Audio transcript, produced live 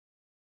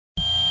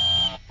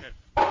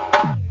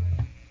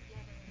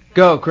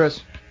Go,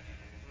 Chris.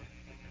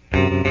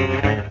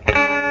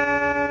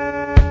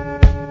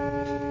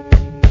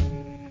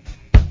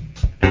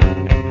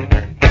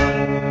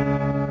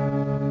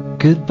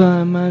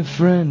 Goodbye, my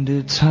friend,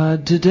 it's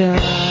hard to die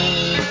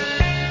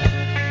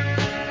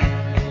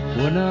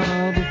when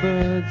all the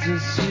birds are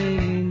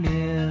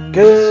singing.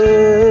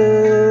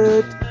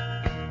 Good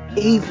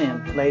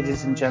evening,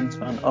 ladies and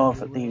gentlemen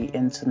of the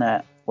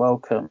internet.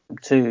 Welcome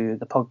to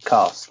the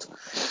podcast.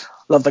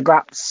 Love the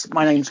Graps.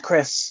 My name's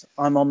Chris.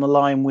 I'm on the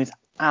line with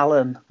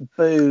Alan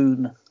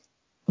Boone.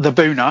 The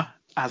Booner,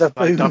 as The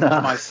I dubbed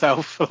Booner.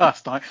 myself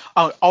last night.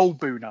 Oh, old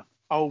Booner.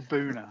 Old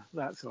Booner.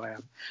 That's who I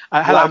am.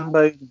 Hello.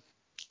 Boone.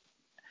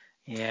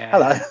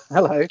 Yeah.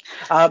 Hello.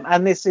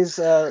 And this is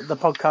the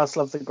podcast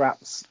Love the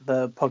Graps,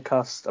 the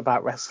podcast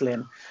about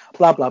wrestling.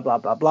 Blah, blah, blah,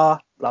 blah, blah,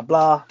 blah,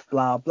 blah,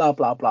 blah, blah,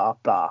 blah, blah,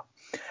 blah.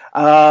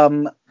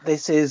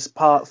 This is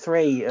part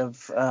 3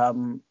 of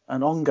an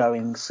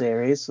ongoing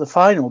series, the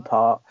final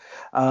part,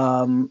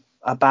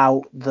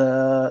 about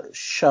the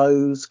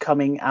shows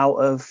coming out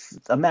of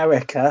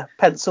America,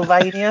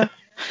 Pennsylvania.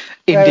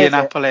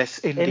 Indianapolis,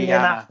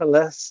 Indiana.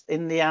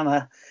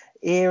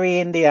 Erie,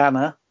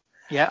 Indiana.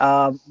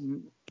 Yeah.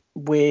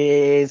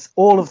 With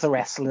all of the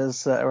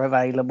wrestlers that are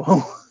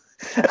available,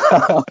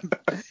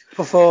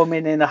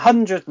 performing in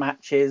 100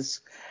 matches,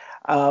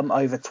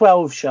 over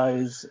 12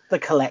 shows, the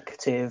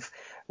collective.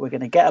 We're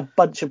going to get a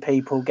bunch of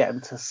people, get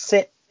them to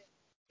sit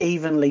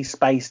evenly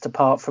spaced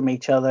apart from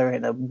each other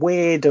in a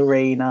weird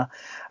arena,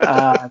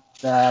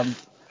 and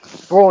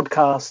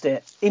broadcast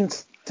it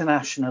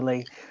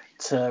internationally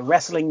to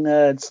wrestling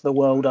nerds the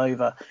world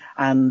over.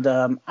 And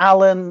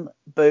Alan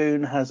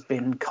Boone has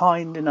been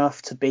kind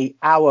enough to be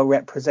our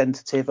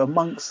representative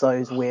amongst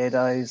those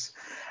weirdos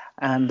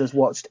and has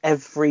watched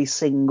every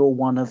single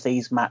one of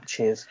these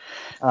matches,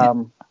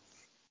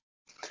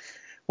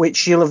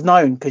 which you'll have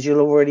known because you'll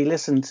already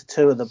listened to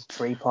 2 of the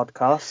 3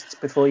 podcasts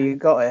before you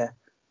got here.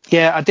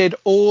 Yeah, I did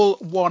all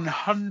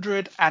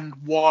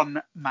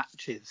 101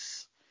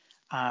 matches.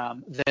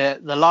 The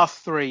last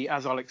 3,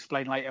 as I'll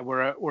explain later,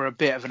 were a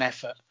bit of an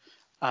effort.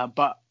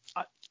 But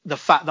the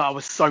fact that I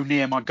was so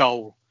near my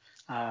goal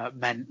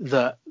meant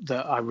that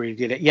I really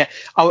did it. Yeah,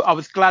 I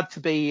was glad to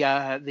be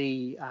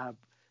the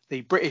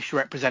British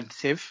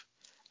representative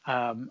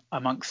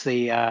amongst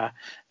the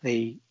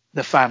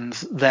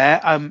fans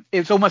there. It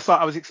was almost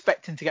like I was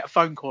expecting to get a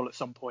phone call at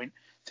some point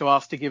to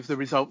ask to give the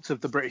results of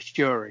the British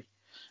jury.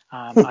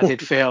 I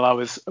did feel I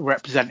was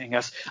representing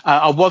us.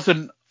 I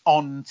wasn't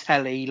on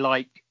telly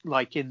like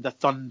in the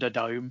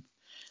Thunderdome.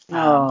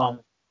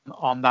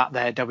 On that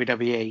there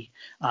WWE,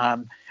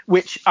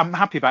 which I'm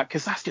happy about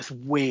because that's just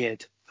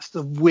weird. That's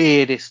the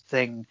weirdest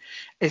thing.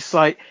 It's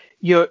like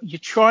you're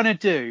trying to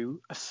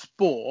do a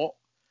sport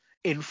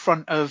in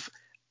front of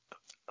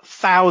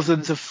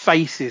thousands of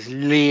faces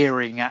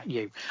leering at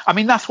you. I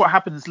mean, that's what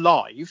happens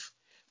live,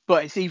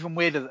 but it's even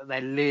weirder that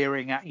they're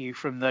leering at you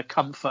from the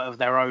comfort of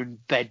their own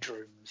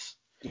bedrooms.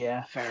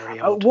 Yeah,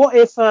 very odd. What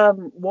if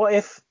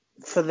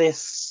for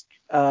this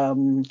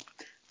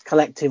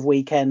collective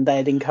weekend they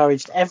had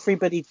encouraged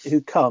everybody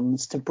who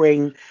comes to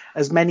bring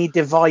as many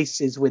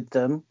devices with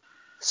them,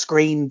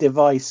 screen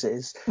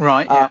devices,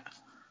 right? Yeah,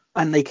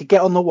 and they could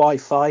get on the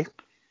Wi-Fi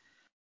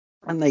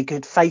and they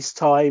could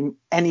FaceTime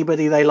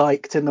anybody they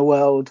liked in the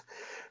world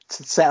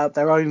to set up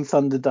their own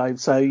Thunderdome.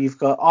 So you've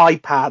got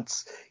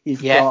iPads,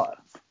 you've got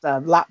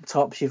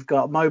laptops, you've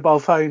got mobile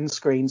phone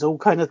screens, all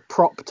kind of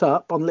propped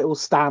up on little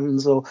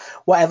stands or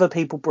whatever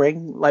people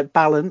bring, like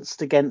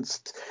balanced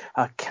against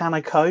a can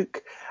of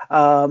Coke,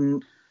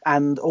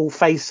 and all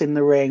facing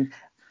the ring.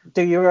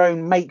 Do your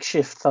own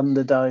makeshift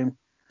Thunderdome.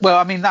 Well,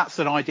 I mean, that's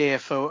an idea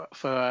for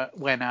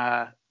when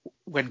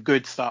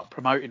Good start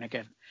promoting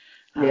again.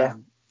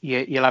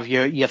 You'll have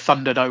your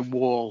Thunderdome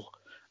wall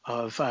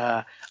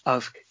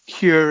of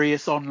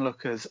curious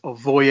onlookers or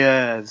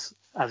voyeurs,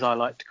 as I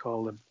like to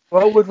call them.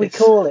 What would we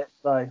call it,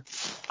 though?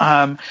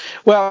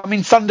 Well, I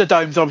mean,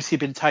 Thunderdome's obviously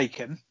been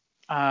taken,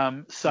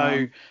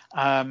 so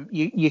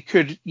you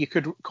could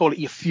call it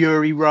your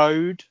Fury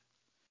Road.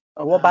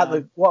 What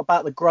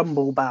about the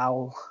Grumble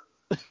Bowel?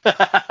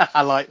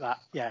 I like that.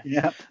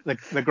 Yeah.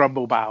 The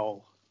Grumble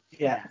Bowel.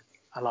 Yeah,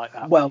 I like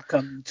that.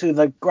 Welcome to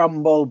the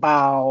Grumble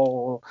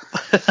Bowel.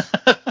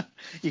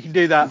 You can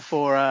do that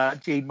for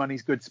Gene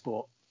Money's Good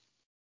Sport.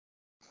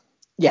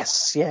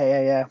 Yes.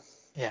 Yeah.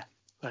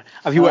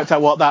 Have you worked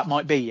out what that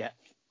might be yet?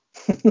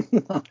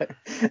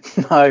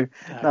 No.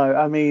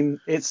 I mean,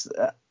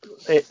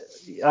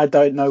 I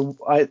don't know.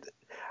 I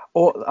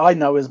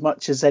know as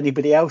much as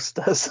anybody else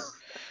does.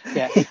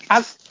 Yeah.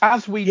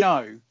 As we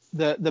know,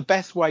 the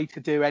best way to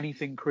do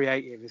anything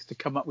creative is to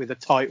come up with a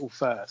title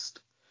first.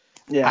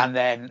 Yeah. And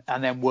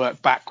then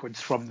work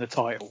backwards from the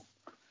title.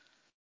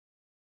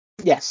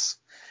 Yes.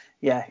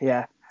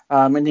 Yeah.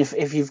 And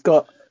if you've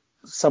got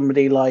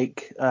somebody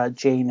like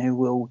Gene who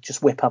will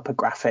just whip up a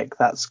graphic,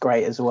 that's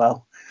great as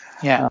well.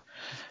 Yeah.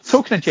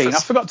 Talking of Gene, I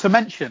forgot to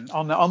mention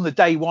on the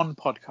Day One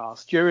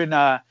podcast during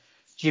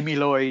Jimmy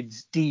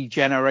Lloyd's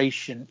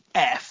D-Generation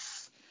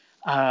F,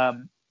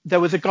 there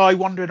was a guy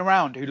wandering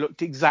around who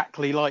looked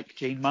exactly like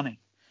Gene Money.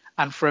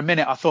 And for a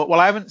minute, I thought, well,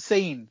 I haven't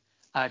seen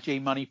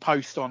Gene Money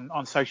post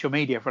on social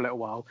media for a little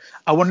while.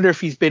 I wonder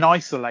if he's been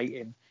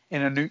isolating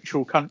in a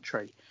neutral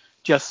country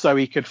just so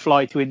he could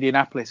fly to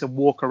Indianapolis and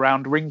walk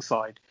around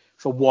ringside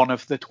for one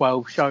of the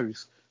 12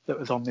 shows that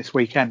was on this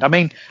weekend. I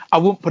mean, I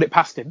wouldn't put it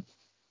past him.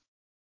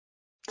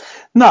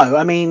 No,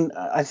 I mean,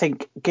 I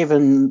think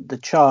given the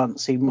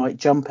chance, he might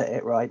jump at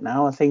it right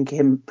now. I think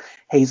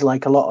he's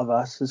like a lot of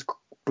us, is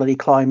bloody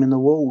climbing the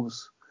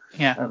walls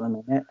Yeah. at the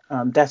minute.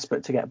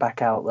 Desperate to get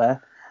back out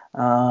there.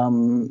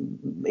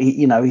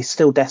 He's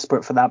still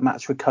desperate for that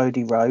match with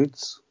Cody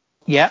Rhodes.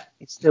 Yeah.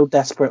 He's still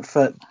desperate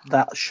for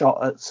that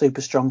shot at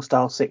Super Strong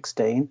Style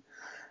 16.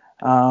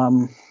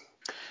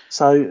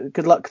 So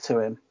good luck to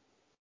him.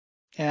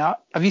 Yeah.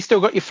 Have you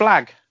still got your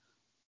flag?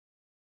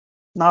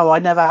 No, I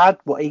never had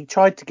one. He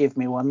tried to give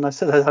me one, and I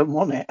said I don't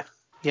want it.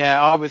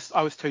 Yeah, I was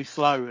too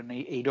slow, and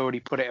he'd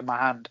already put it in my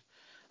hand.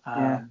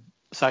 Yeah.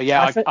 So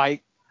yeah, I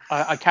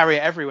carry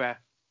it everywhere.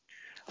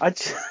 I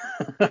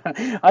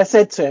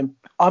said to him,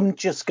 I'm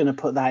just going to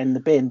put that in the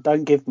bin.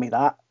 Don't give me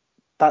that.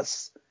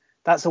 That's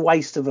a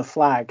waste of a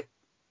flag.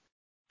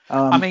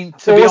 I mean,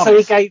 to be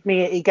honest,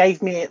 he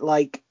gave me it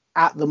like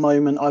at the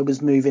moment I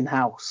was moving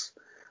house.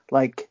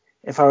 Like,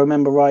 if I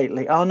remember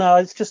rightly. Oh no,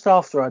 it's just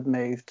after I'd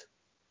moved.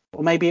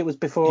 Or maybe it was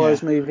before I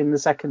was moving the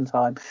second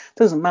time.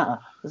 Doesn't matter.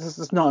 This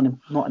is not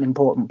an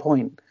important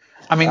point.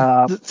 I mean,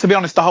 to be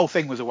honest, the whole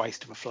thing was a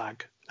waste of a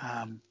flag.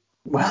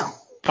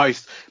 Well,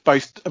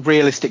 both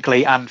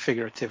realistically and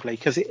figuratively,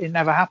 because it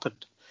never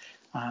happened.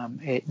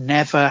 It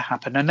never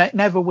happened, and it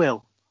never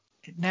will.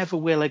 It never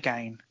will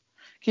again.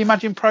 Can you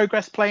imagine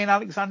Progress playing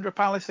Alexandra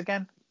Palace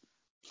again?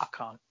 I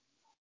can't.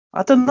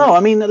 I don't know. I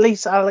mean, at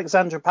least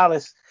Alexandra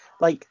Palace,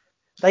 like,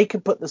 they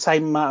could put the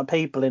same amount of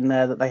people in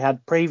there that they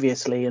had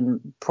previously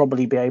and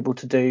probably be able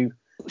to do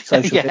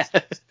social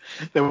distance.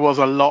 There was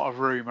a lot of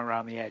room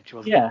around the edge,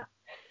 wasn't there?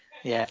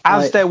 Yeah.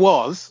 As there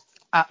was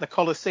at the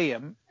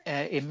Coliseum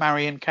in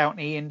Marion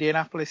County,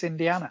 Indianapolis,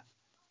 Indiana.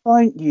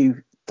 Don't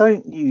you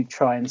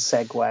try and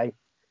segue.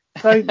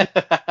 Don't you try and do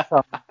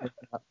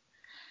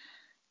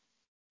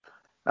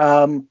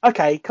that.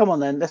 Okay, come on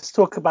then. Let's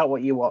talk about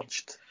what you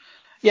watched.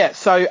 Yeah,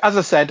 so as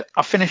I said,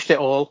 I finished it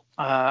all.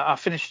 I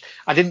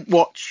didn't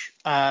watch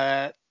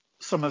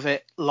some of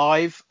it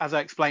live, as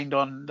I explained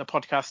on the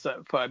podcast that I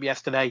put up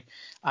yesterday.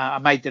 I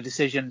made the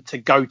decision to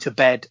go to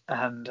bed,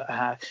 and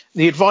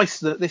the advice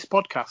that this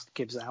podcast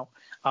gives out,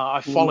 I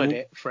followed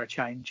it for a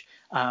change,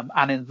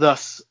 and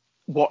thus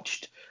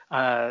watched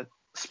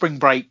Spring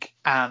Break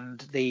and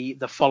the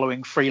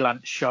following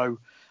freelance show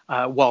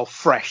while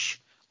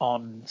fresh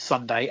on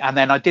Sunday. And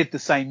then I did the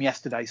same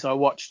yesterday. So I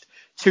watched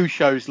 2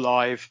 shows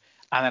live,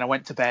 and then I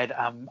went to bed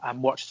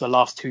and watched the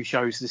last 2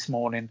 shows this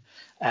morning,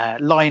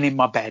 lying in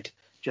my bed,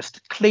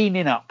 just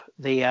cleaning up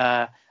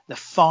the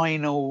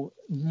final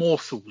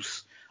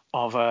morsels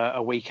of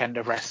a weekend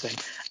of wrestling.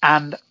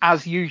 And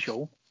as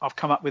usual, I've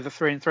come up with a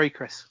 3 and 3,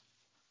 Chris.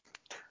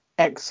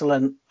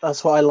 Excellent.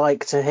 That's what I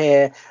like to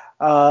hear.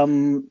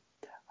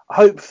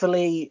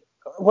 Hopefully,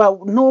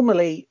 well,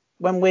 normally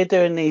when we're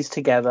doing these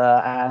together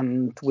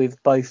and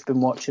we've both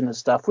been watching the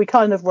stuff, we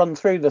kind of run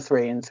through the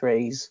 3 and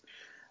 3s.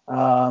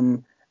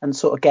 And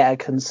sort of get a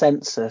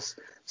consensus.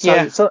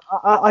 So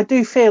I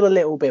do feel a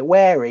little bit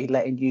wary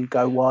letting you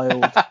go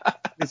wild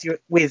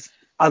with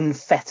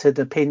unfettered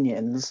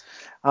opinions.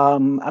 I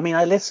mean,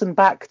 I listened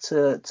back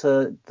to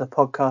the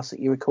podcast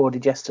that you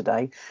recorded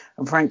yesterday,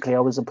 and frankly,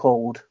 I was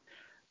appalled.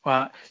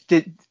 Well,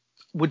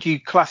 would you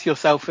class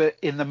yourself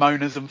in the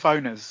moaners and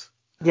phoners?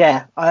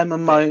 Yeah, I'm a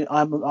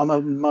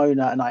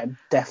moaner, and I'm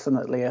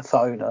definitely a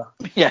phoner.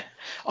 Yeah.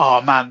 Oh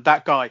man,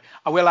 that guy.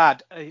 I will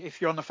add, if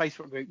you're on the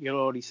Facebook group, you'll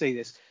already see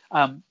this.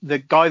 The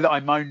guy that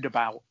I moaned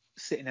about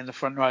sitting in the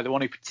front row, the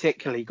one who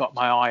particularly got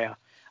my ire,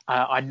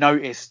 I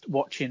noticed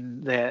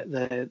watching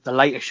the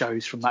later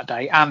shows from that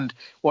day and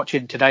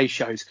watching today's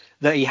shows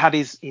that he had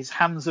his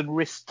hands and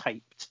wrists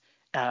taped,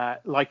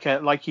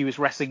 like he was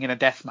wrestling in a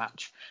death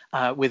match,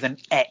 with an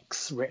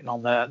X written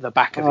on the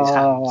back of his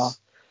hands.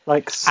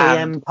 Like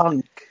CM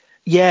Punk.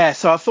 Yeah,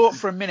 so I thought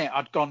for a minute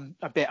I'd gone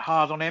a bit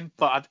hard on him,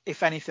 but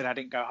if anything, I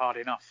didn't go hard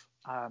enough.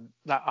 I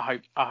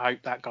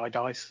hope that guy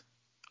dies.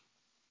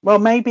 Well,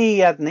 maybe he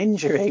had an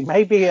injury.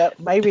 Maybe they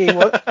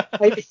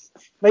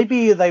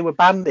were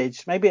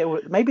bandaged.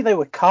 Maybe they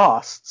were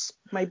casts.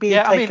 Maybe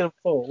he'd taken a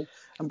fall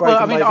and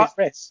broken both his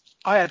wrists.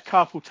 I had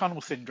carpal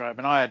tunnel syndrome,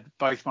 and I had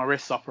both my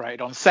wrists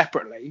operated on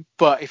separately.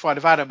 But if I'd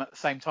have had them at the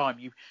same time,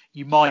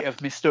 you might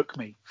have mistook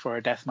me for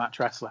a deathmatch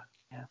wrestler.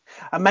 Yeah.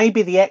 And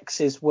maybe the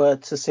X's were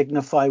to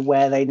signify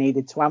where they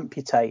needed to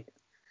amputate.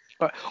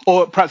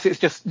 Or perhaps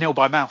it's just nil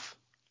by mouth.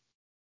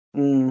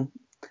 Yeah.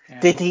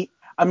 Did he?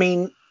 I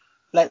mean,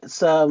 let's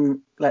be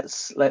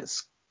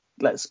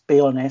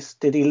honest.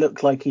 Did he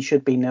look like he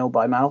should be nil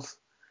by mouth?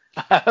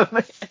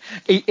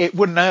 It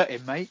wouldn't hurt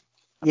him, mate.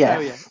 I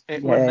tell you,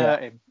 it wouldn't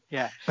hurt him.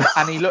 Yeah,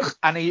 and he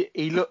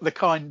looked the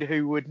kind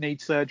who would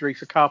need surgery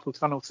for carpal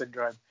tunnel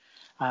syndrome,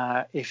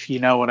 if you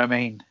know what I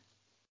mean.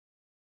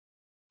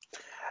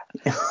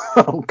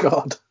 Oh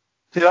God.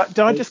 Did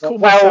I just call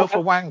Well, myself a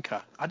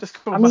wanker? I just I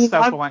called mean,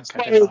 myself a I'm wanker,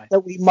 worried didn't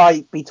that we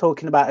might be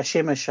talking about a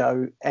Shimmer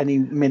show any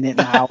minute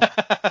now.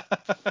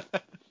 I?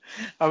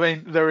 I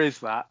mean, there is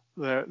that.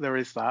 There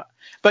is that.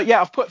 But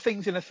yeah, I've put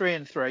things in a 3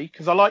 and 3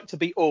 because I like to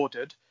be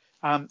ordered.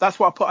 That's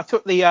what I put. I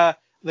took the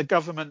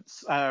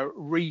government's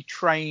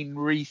retrain,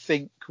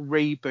 rethink,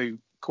 reboot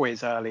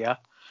quiz earlier,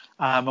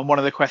 and one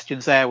of the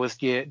questions there was,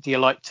 do you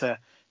like to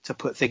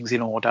put things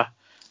in order?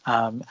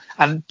 And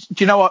do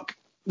you know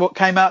what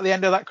came out at the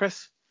end of that,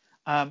 Chris?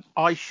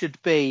 I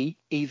should be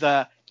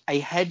either a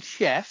head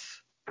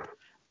chef,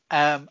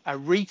 a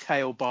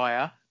retail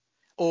buyer,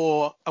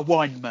 or a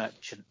wine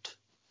merchant.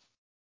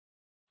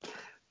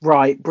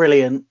 Right,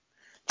 brilliant.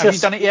 Have you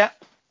done it yet?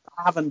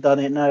 I haven't done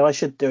it. No, I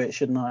should do it,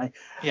 shouldn't I?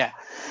 Yeah.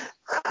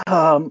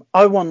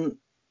 I want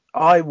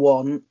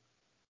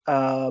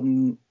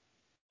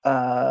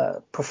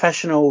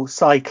professional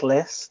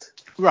cyclist,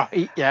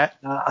 Right. Yeah.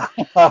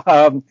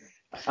 um,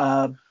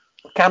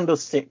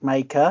 candlestick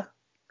maker,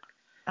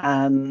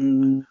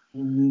 and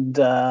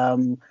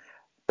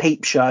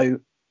peep show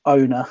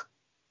owner.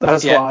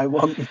 That's Yeah. what I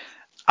want.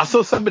 I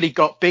saw somebody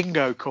got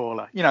bingo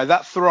caller. You know,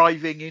 that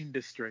thriving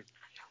industry.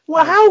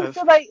 Well,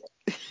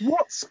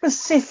 what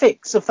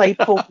specifics have they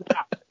pulled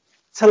out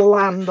to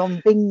land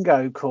on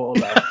bingo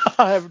caller?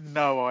 I have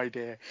no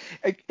idea.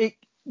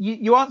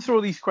 You answer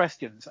all these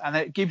questions, and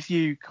it gives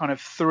you kind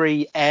of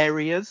 3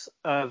 areas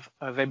of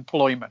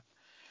employment.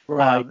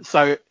 Right.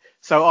 So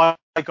I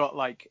got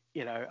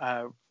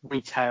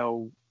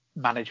retail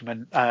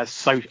management,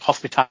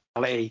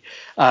 hospitality,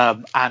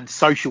 and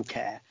social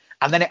care.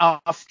 And then it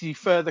asks you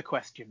further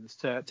questions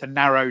to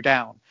narrow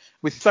down.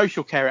 With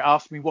social care, it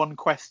asked me one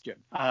question,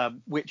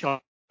 which I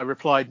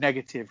replied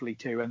negatively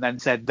to, and then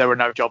said there are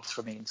no jobs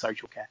for me in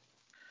social care.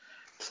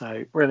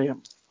 So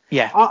Brilliant.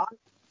 yeah,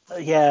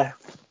 yeah,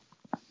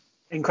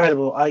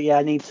 incredible.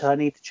 I need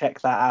to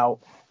check that out.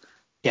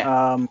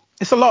 Yeah,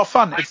 it's a lot of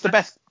fun. It's the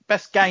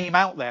best game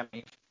out there.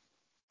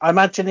 I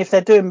imagine if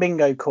they're doing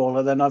bingo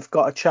caller, then I've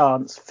got a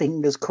chance,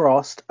 fingers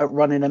crossed, at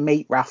running a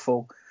meat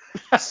raffle.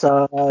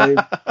 So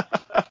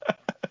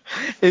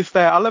is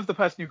there? I love the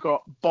person who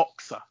got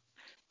boxer,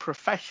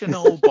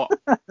 professional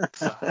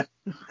boxer.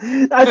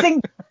 I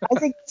think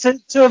to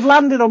have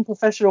landed on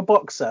professional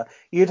boxer,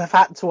 you'd have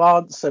had to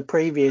answer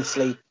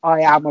previously, I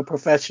am a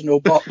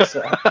professional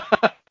boxer.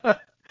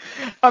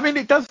 I mean,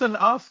 it doesn't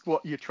ask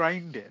what you're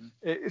trained in.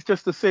 It's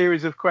just a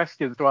series of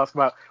questions to ask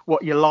about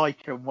what you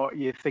like and what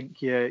you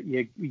think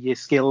your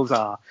skills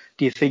are.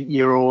 Do you think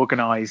you're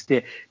organised?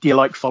 Do you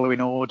like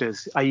following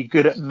orders? Are you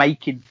good at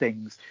making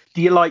things?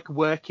 Do you like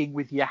working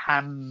with your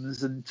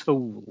hands and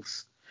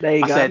tools? There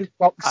you go.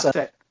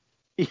 Boxer.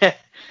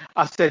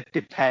 I said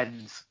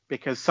depends,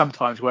 because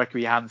sometimes working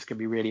with your hands can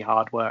be really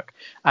hard work.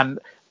 And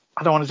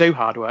I don't want to do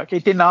hard work.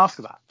 It didn't ask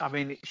that. I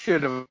mean, it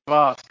should have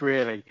asked,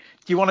 really.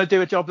 Do you want to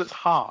do a job that's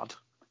hard?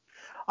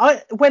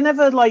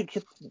 Whenever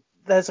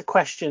there's a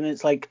question,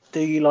 it's like, do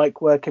you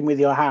like working with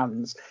your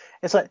hands?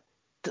 It's like,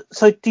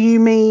 so do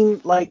you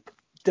mean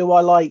do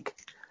I like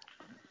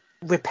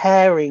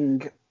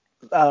repairing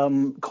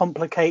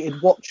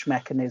complicated watch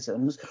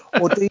mechanisms,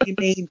 or do you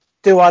mean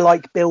do I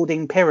like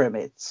building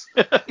pyramids?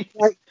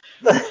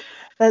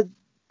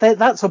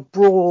 That's a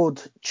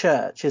broad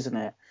church, isn't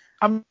it?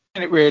 I mean,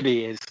 it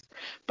really is.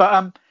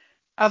 But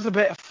as a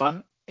bit of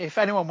fun, if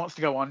anyone wants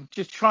to go on,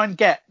 just try and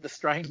get the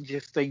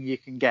strangest thing you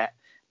can get.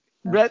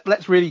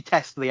 Let's really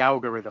test the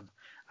algorithm.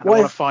 And I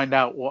want to find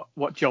out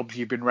what jobs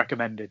you've been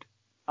recommended.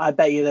 I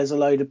bet you there's a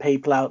load of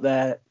people out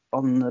there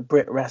on the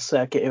BritRest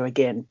circuit who are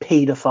getting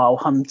paedophile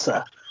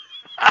hunter.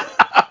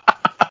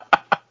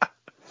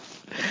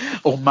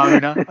 Or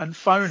Mona and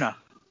Phona.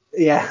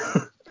 Yeah.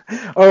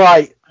 All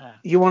right.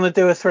 You want to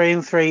do a 3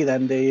 and 3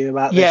 then, do you?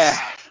 About this? Yeah.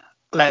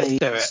 Let's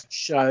do it.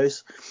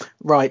 Shows.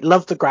 Right.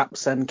 Love the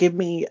Graps then. Give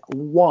me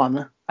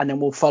one, and then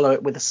we'll follow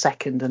it with a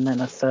second and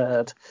then a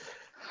third.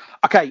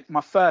 Okay.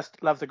 My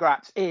first Love the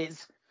Graps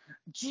is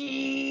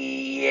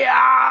Gian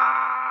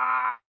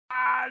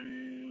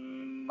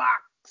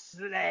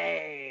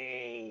Moxley.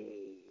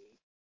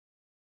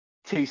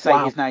 To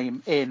say his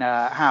name in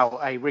how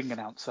a ring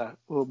announcer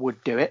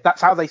would do it.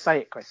 That's how they say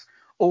it, Chris.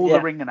 All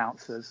the ring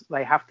announcers,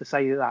 they have to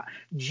say that.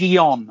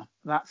 Gian,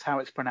 that's how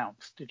it's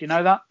pronounced. Did you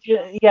know that?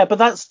 Yeah, but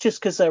that's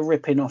just because they're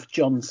ripping off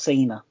John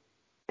Cena.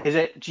 Is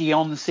it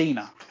John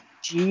Cena?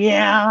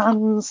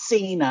 John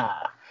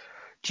Cena.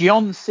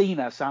 John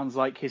Cena sounds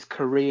like his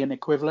Korean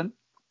equivalent.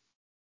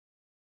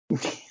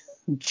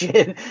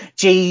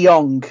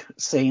 Ji-Young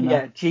Cena.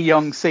 Yeah,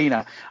 Ji-Young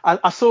Cena.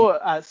 I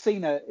saw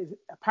Cena is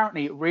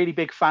apparently a really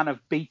big fan of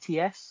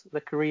BTS,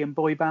 the Korean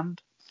boy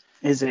band.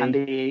 Is he? And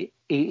he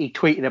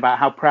tweeted about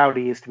how proud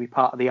he is to be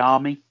part of the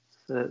army,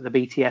 the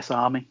BTS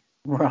army.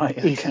 Right.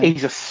 Okay.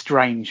 He's a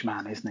strange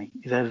man, isn't he?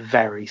 He's a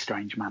very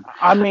strange man.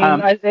 I mean,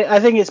 I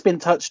think it's been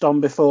touched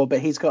on before, but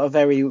he's got a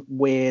very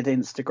weird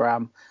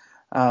Instagram.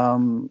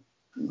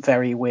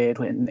 Very weird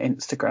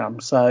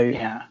Instagram. So,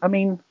 yeah. I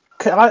mean,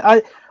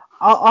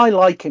 I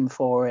like him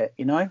for it,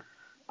 you know?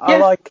 I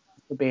like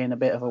him for being a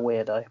bit of a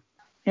weirdo.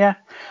 Yeah.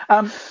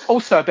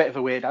 Also a bit of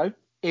a weirdo,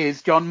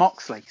 is John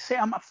Moxley. See,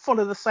 I'm full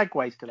of the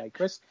segues today,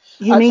 Chris.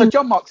 You mean so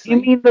John Moxley?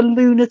 You mean the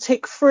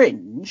lunatic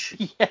fringe?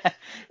 Yeah,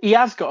 he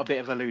has got a bit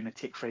of a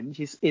lunatic fringe.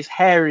 His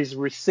hair is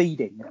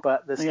receding,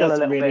 but there's still a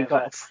little bit of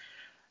a...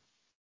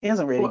 He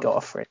hasn't really got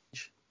a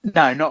fringe.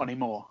 No, not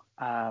anymore.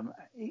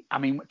 I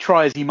mean,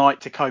 try as he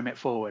might to comb it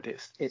forward,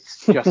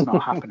 it's just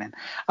not happening.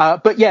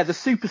 But yeah, the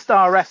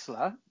superstar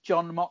wrestler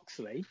John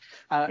Moxley,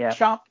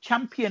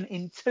 champion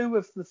in 2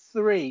 of the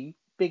 3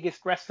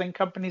 biggest wrestling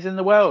companies in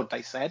the world.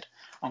 They said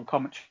on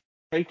commentary.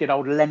 Did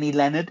old Lenny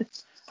Leonard,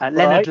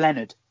 Leonard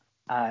Leonard.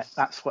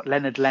 That's what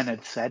Leonard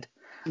Leonard said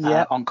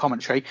on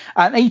commentary.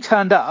 And he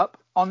turned up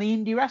on the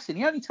indie wrestling.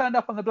 He only turned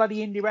up on the bloody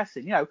indie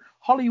wrestling. You know,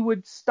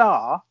 Hollywood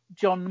star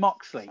John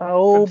Moxley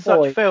from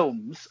such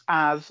films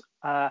as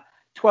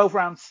 12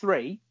 Rounds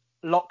 3,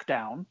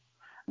 Lockdown,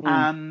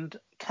 and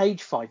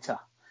Cage Fighter,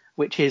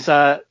 which is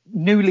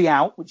newly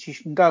out, which you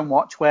can go and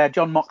watch, where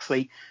John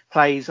Moxley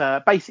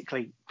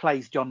basically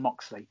plays John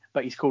Moxley,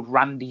 but he's called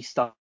Randy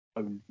Stone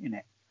in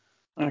it.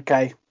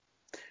 Okay.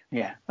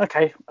 Yeah.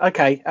 Okay.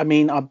 I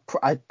mean,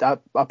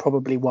 I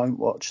probably won't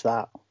watch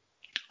that.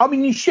 I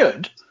mean, you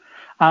should.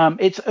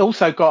 It's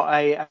also got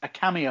a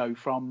cameo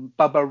from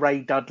Bubba Ray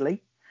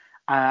Dudley,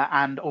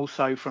 and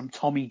also from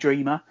Tommy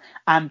Dreamer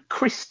and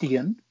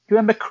Christian. Do you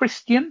remember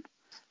Christian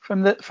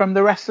from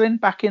the wrestling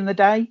back in the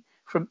day,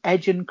 from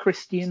Edge and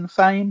Christian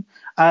fame?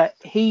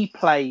 He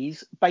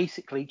plays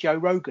basically Joe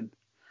Rogan,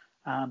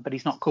 but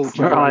he's not called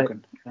Joe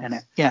Rogan in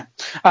it. Yeah.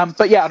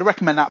 But yeah, I'd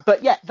recommend that.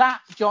 But yeah,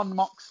 that John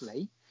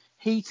Moxley,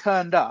 he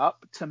turned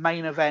up to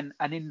main event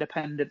an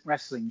independent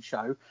wrestling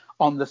show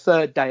on the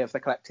 3rd day of the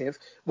Collective,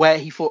 where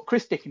he fought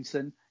Chris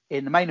Dickinson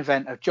in the main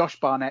event of Josh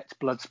Barnett's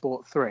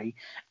Bloodsport 3,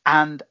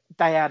 and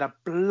they had a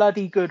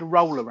bloody good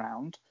roll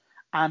around,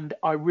 and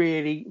I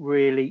really,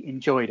 really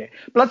enjoyed it.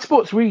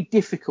 Bloodsport's really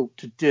difficult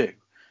to do.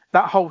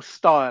 That whole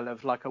style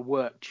of like a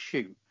worked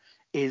shoot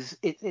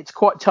it's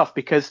quite tough,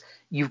 because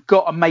you've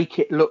got to make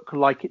it look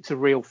like it's a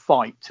real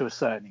fight to a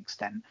certain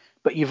extent,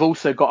 but you've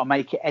also got to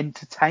make it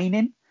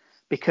entertaining,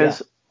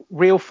 because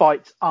real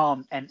fights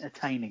aren't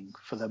entertaining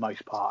for the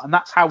most part. And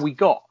that's how we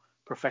got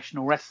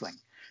professional wrestling,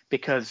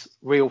 because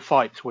real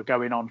fights were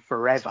going on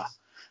forever,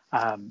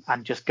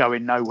 and just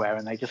going nowhere,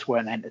 and they just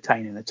weren't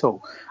entertaining at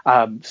all.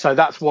 So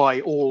that's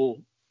why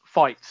all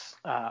fights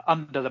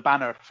under the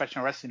banner of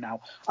professional wrestling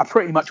now are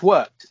pretty much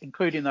worked,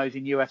 including those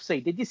in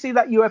UFC. Did you see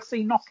that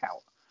UFC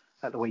knockout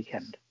at the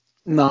weekend?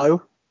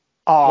 No.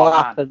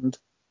 What happened?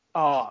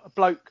 A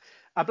bloke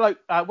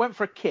went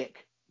for a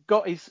kick,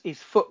 got his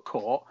foot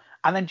caught,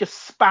 and then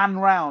just span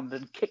round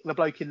and kicked the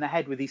bloke in the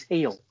head with his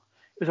heel.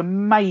 It was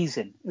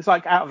amazing. It was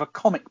like out of a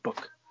comic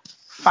book.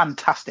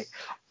 Fantastic.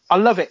 I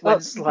love it.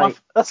 That's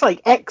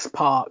like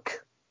X-Pac.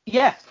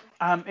 Yeah,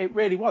 it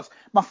really was.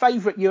 My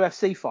favourite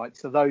UFC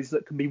fights are those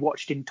that can be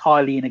watched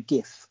entirely in a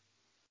GIF.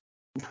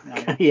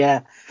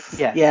 Yeah.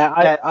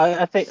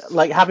 I think,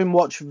 like, having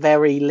watched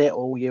very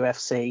little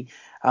UFC,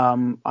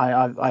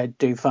 I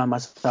do find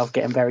myself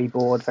getting very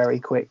bored very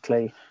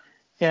quickly.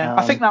 Yeah,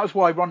 I think that was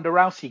why Ronda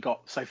Rousey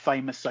got so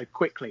famous so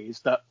quickly, is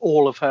that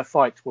all of her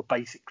fights were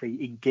basically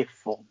in GIF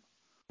form.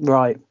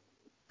 Right.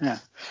 Yeah.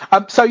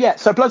 So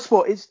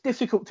Bloodsport, it's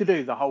difficult to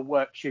do the whole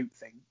work shoot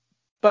thing,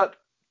 but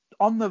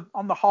on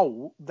the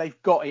whole,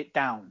 they've got it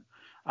down.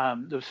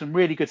 There was some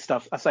really good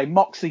stuff. I say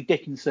Moxley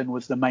Dickinson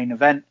was the main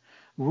event.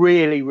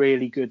 Really,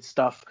 really good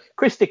stuff.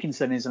 Chris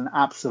Dickinson is an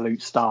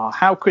absolute star.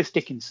 How Chris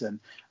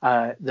Dickinson,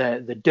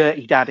 the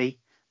dirty daddy,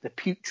 the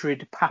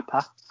putrid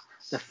papa,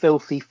 the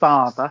filthy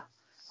father.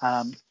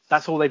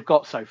 That's all they've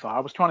got so far.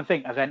 I was trying to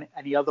think of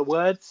any other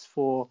words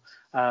for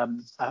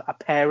a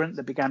parent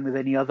that began with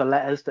any other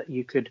letters that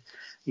you could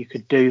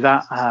do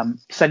that.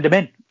 Send them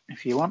in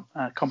if you want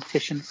a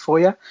competition for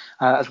you,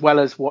 as well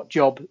as what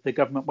job the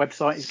government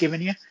website is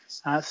giving you.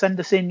 Send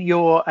us in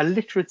your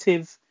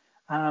alliterative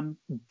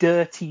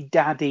dirty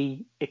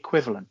daddy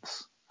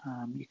equivalents.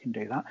 You can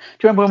do that. Do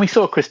you remember when we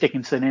saw Chris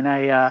Dickinson in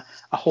a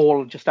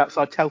hall just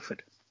outside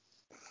Telford?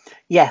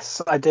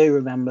 Yes, I do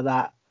remember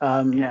that.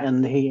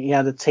 And he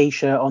had a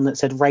T-shirt on that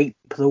said "Rape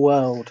the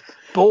World."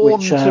 Born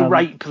to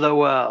rape the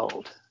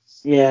world.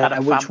 Yeah,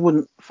 which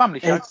wouldn't family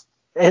show.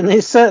 And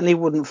it certainly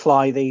wouldn't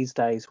fly these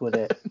days, would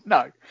it?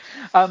 No.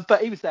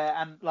 But he was there,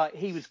 and like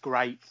he was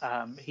great.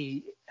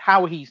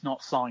 How he's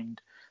not signed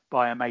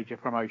by a major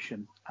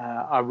promotion,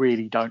 I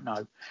really don't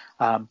know.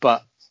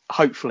 But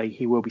hopefully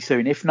he will be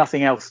soon. If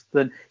nothing else,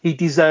 then he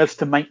deserves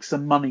to make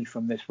some money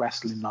from this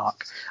wrestling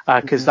lark,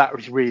 because that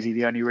was really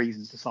the only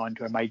reason to sign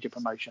to a major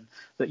promotion,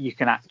 that you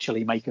can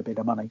actually make a bit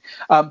of money.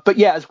 But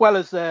yeah, as well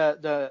as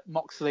the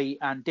Moxley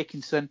and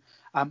Dickinson,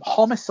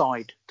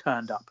 Homicide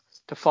turned up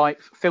to fight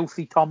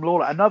filthy Tom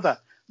Lawler, another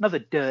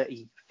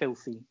dirty,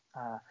 filthy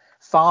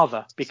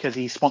father, because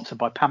he's sponsored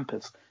by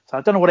Pampers. So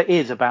I don't know what it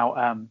is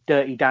about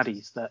dirty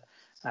daddies that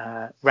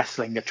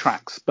wrestling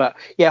attracts. But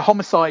yeah,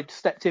 Homicide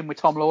stepped in with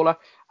Tom Lawler.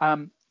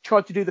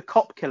 Tried to do the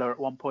cop killer at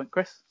one point,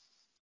 Chris.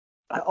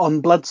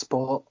 On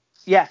Bloodsport?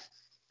 Yeah.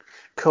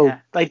 Cool. Yeah.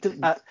 They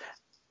did.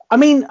 I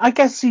mean, I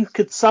guess you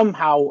could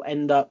somehow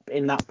end up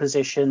in that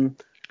position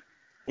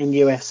in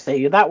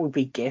UFC. That would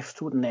be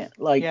gift, wouldn't it?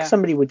 Like Yeah.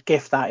 somebody would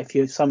gift that if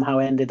you somehow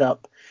ended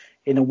up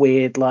in a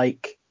weird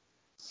like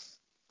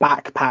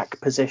backpack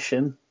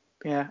position.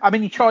 Yeah, I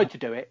mean, he tried to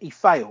do it, he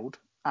failed,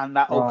 and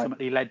that Right.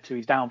 ultimately led to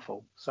his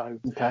downfall. So,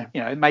 Okay.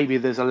 maybe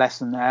there's a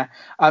lesson there.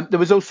 There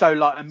was also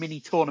like a mini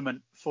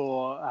tournament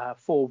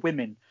for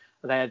women.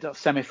 They had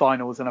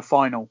semi-finals and a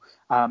final.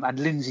 And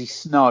Lindsay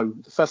Snow,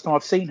 the first time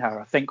I've seen her,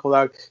 I think,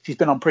 although she's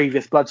been on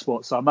previous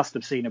Bloodsport, so I must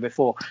have seen her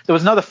before. There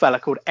was another fella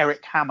called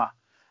Eric Hammer,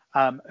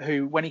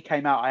 who, when he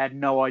came out, I had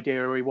no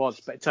idea who he was,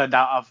 but it turned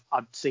out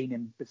I'd seen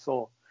him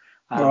before.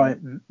 Right.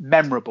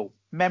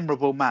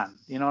 Memorable man,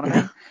 you know what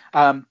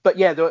I mean? But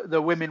yeah,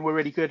 the women were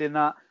really good in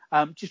that.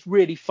 Just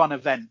really fun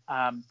event.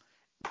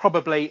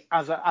 Probably,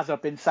 as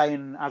I've been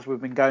saying, as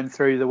we've been going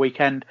through the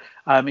weekend,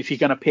 if you're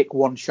going to pick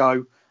one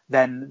show,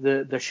 then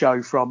the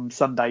show from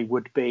Sunday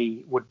would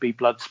be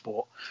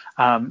Bloodsport.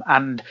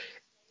 And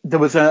there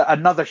was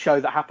another show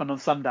that happened on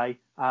Sunday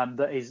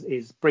that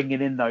is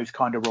bringing in those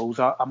kind of rules.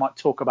 I might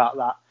talk about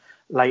that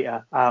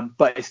later.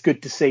 But it's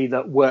good to see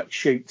that work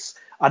shoots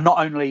are not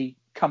only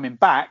coming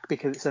back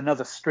because it's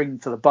another string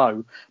to the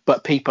bow,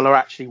 but people are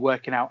actually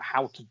working out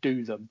how to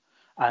do them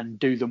and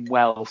do them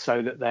well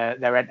so that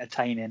they're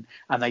entertaining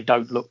and they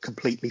don't look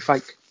completely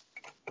fake.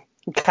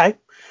 Okay.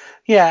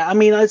 Yeah, I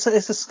mean, it's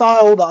a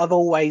style that I've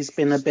always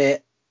been a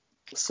bit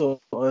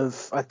sort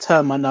of, I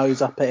turn my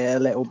nose up at it a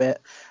little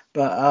bit,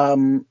 but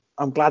I'm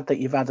glad that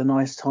you've had a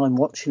nice time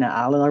watching it,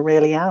 Alan. I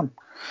really am.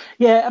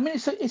 Yeah, I mean,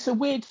 it's a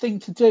weird thing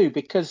to do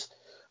because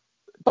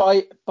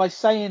by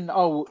saying,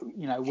 oh,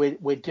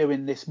 we're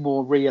doing this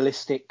more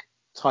realistic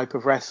type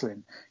of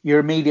wrestling, you're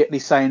immediately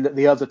saying that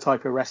the other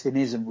type of wrestling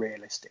isn't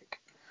realistic.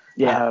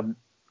 Yeah.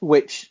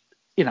 Which,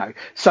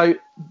 so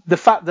the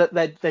fact that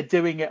they're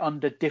doing it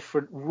under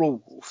different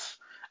rules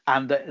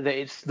and that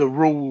it's the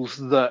rules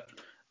that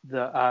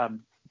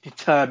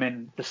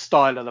determine the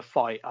style of the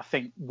fight, I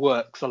think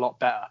works a lot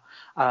better.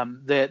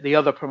 The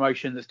other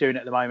promotion that's doing it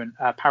at the moment,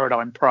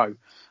 Paradigm Pro,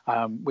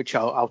 which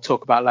I'll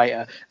talk about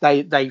later,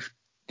 they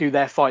do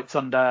their fights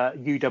under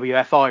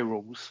UWFI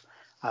rules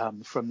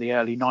from the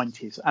early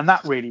 90s, and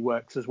that really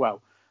works as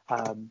well.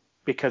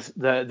 Because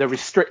the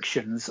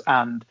restrictions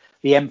and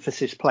the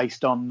emphasis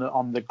placed on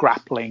the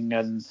grappling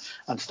and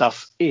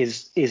stuff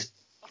is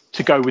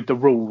to go with the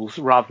rules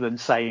rather than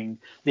saying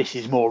this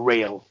is more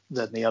real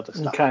than the other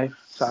stuff. Okay.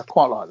 So I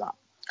quite like that.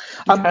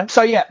 Okay.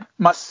 So yeah,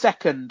 my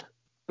second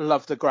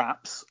love the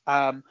graps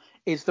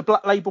is the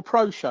Black Label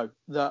Pro show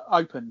that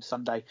opened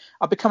Sunday.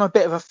 I've become a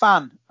bit of a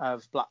fan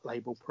of Black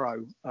Label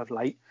Pro of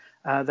late.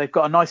 They've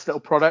got a nice little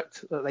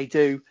product that they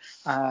do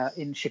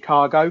in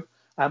Chicago.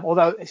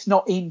 Although it's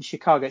not in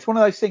Chicago, it's one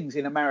of those things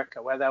in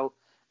America where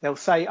they'll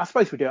say, I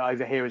suppose we do it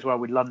over here as well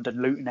with London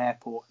Luton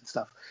Airport and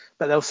stuff,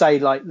 but they'll say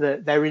like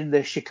they're in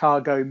the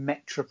Chicago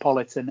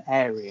metropolitan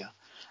area,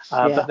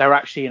 but they're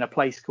actually in a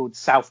place called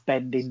South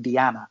Bend,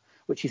 Indiana,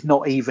 which is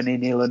not even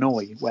in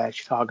Illinois where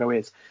Chicago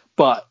is,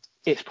 but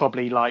it's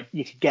probably like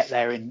you could get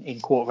there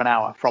in quarter of an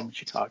hour from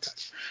Chicago.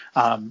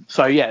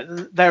 So yeah,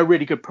 they're a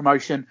really good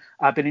promotion.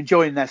 I've been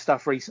enjoying their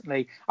stuff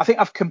recently. I think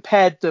I've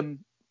compared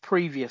them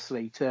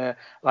previously to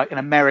like an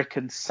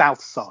American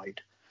South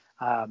Side.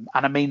 And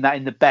I mean that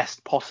in the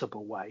best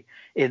possible way,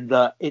 in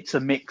that it's a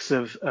mix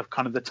of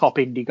kind of the top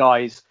indie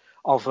guys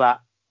of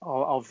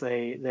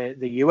the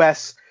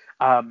US,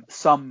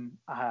 some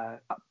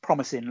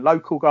promising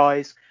local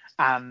guys,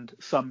 and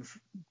some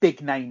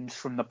big names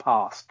from the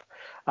past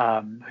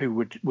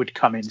who would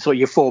come in. So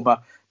your former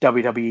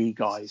WWE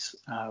guys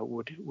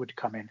would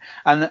come in,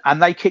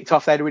 and they kicked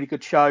off. They had a really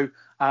good show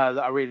that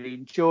I really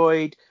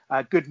enjoyed.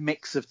 A good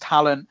mix of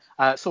talent.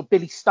 Saw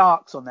Billy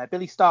Starks on there.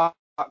 Billy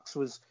Starks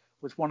was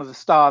one of the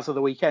stars of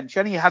the weekend. She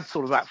only had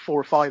sort of about 4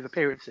 or 5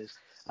 appearances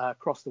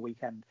across the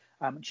weekend.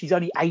 She's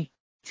only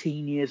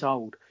 18 years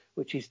old,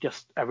 which is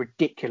just a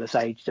ridiculous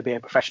age to be a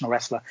professional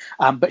wrestler.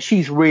 But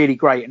she's really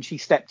great, and she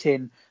stepped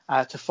in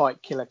to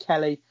fight Killer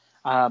Kelly.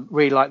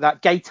 Really like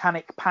that.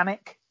 Gatanic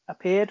Panic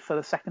appeared for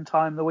the second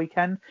time the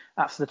weekend.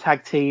 That's the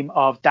tag team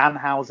of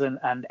Danhausen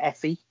and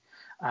Effie.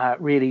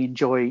 Really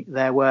enjoy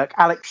their work.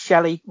 Alex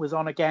Shelley was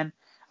on again.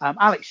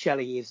 Alex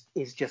Shelley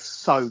is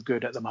just so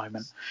good at the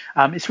moment.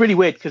 It's really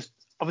weird because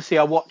obviously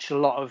I watch a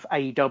lot of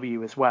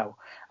AEW as well,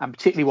 and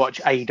particularly watch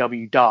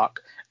AEW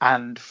Dark.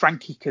 And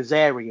Frankie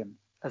Kazarian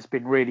has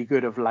been really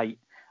good of late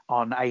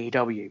on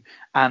AEW.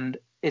 And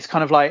it's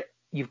kind of like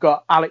you've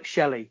got Alex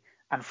Shelley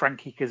and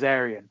Frankie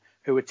Kazarian,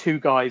 who are 2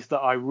 guys that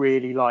I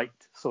really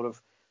liked sort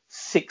of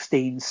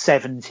 16,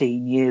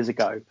 17 years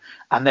ago,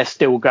 and they're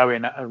still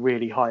going at a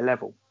really high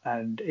level.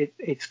 And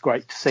it's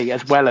great to see,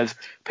 as well as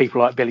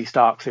people like Billy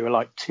Starks, who are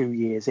like 2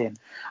 years in.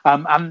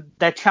 And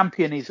their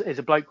champion is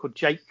a bloke called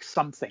Jake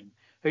something.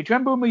 Do you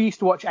remember when we used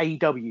to watch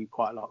AEW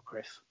quite a lot,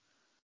 Chris?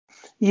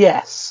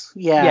 Yes.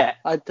 Yeah.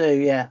 I do.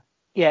 Yeah.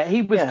 Yeah,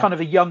 he was kind of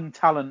a young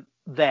talent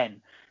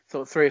then,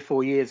 sort of 3 or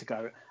 4 years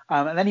ago.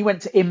 And then he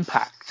went to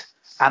Impact,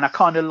 and I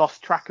kind of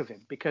lost track of him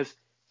because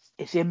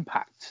it's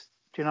Impact.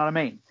 Do you know what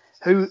I mean?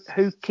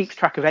 Who keeps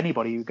track of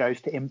anybody who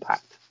goes to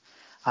Impact?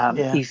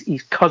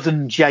 He's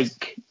cousin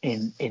Jake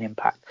in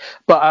Impact,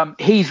 but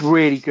he's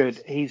really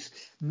good. He's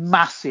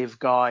massive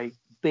guy,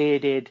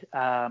 bearded,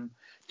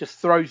 just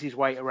throws his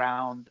weight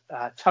around,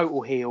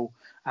 total heel,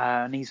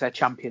 and he's their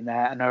champion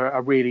there. And I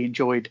really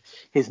enjoyed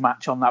his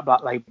match on that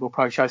Black Label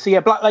Pro show. So yeah,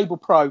 Black Label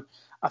Pro,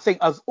 I think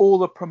of all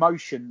the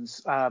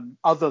promotions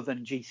other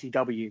than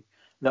GCW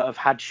that have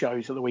had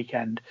shows at the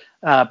weekend,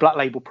 Black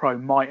Label Pro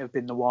might have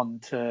been the one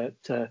to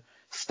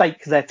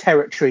stake their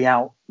territory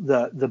out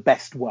the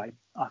best way,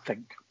 I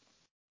think.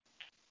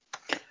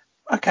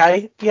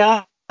 Okay,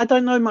 yeah, I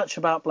don't know much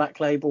about Black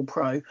Label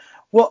Pro.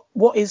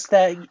 What's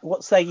their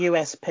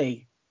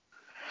USP?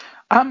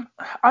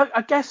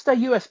 I guess their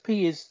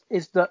USP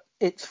is that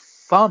it's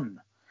fun.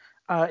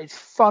 It's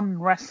fun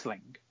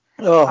wrestling.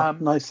 Oh,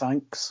 no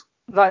thanks.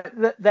 Like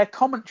their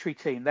commentary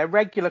team, their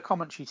regular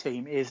commentary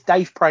team is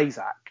Dave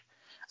Prazak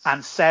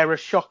and Sarah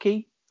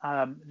Shockey,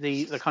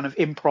 the kind of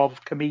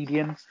improv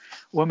comedian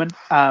woman.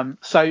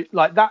 So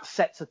like that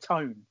sets a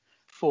tone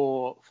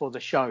for the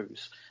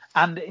shows.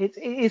 And it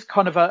is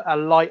kind of a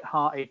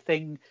light-hearted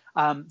thing.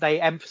 They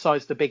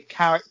emphasise the big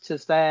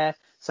characters there.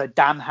 So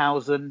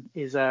Danhausen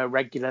is a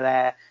regular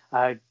there.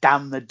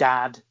 Dan the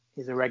Dad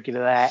is a regular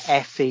there.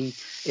 Effie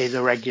is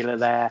a regular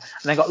there.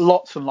 And they've got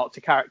lots and lots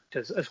of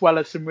characters, as well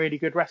as some really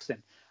good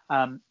wrestling.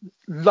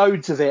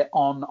 Loads of it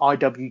on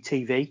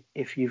IWTV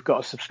if you've got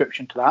a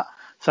subscription to that.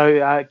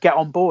 So get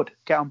on board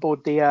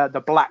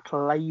the Black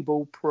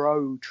Label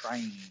Pro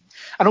train.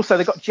 And also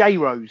they've got J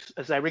Rose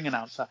as their ring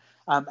announcer.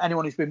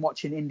 Anyone who's been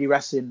watching indie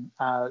wrestling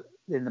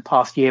in the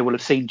past year will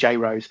have seen J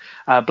Rose,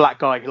 black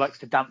guy who likes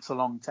to dance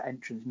along to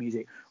entrance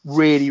music.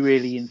 Really,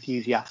 really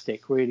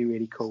enthusiastic, really,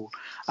 really cool.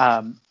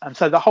 And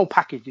so the whole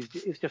package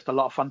is just a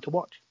lot of fun to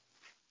watch.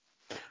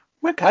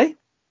 Okay,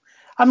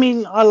 I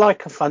mean, I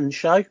like a fun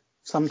show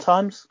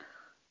sometimes.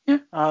 Yeah.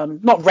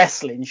 Not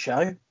wrestling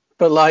show,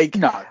 but like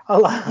no,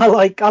 I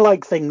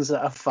like things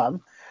that are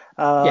fun.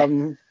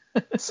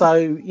 So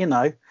you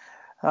know.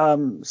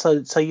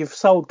 So you've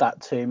sold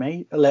that to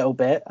me a little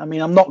bit. I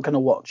mean, I'm not going to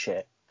watch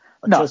it.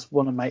 I just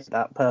want to make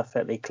that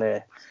perfectly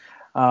clear.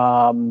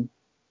 But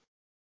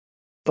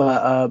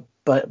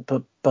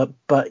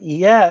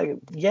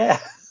yeah.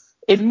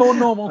 In more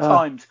normal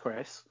times,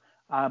 Chris,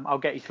 I'll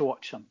get you to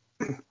watch them.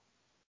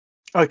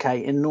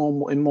 Okay, in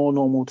more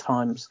normal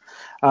times.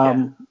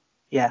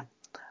 Yeah.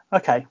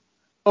 Okay.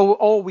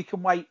 Or we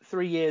can wait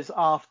 3 years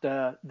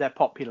after they're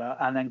popular,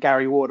 and then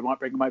Gary Ward might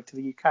bring them over to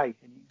the UK, and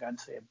you can go and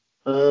see him.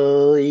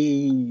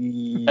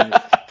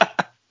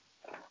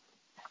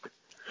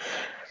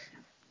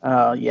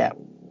 Yeah.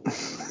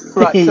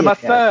 Right. So my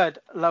third,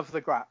 Love the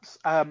Graps.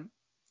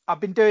 I've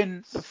been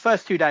doing the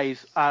first 2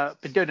 days.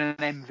 Been doing an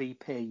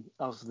MVP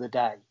of the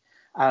day.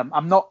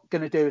 I'm not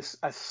going to do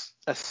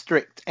a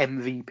strict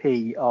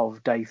MVP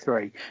of day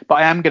 3, but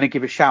I am going to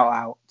give a shout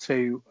out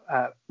to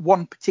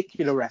one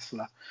particular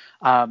wrestler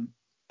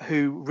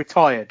who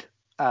retired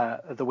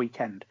at the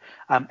weekend.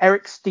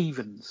 Eric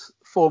Stevens,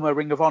 former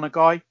Ring of Honor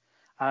guy.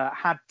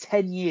 Had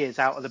 10 years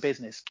out of the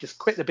business, just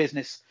quit the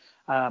business,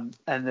 and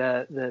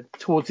the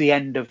towards the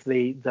end of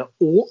the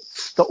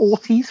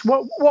aughties,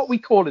 what we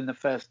call in the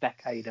first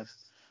decade of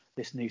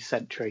this new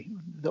century,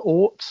 the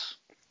aughts,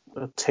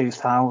 the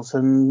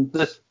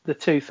 2000s, the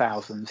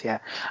 2000s, yeah.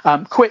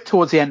 Quit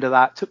towards the end of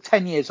that, took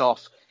 10 years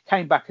off,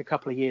 came back a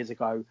couple of years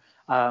ago,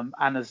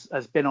 and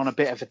has been on a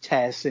bit of a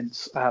tear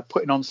since,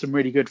 putting on some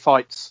really good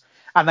fights.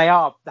 And there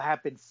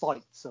have been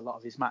fights, a lot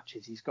of his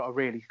matches. He's got a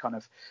really kind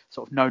of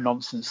sort of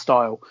no-nonsense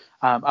style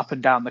up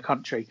and down the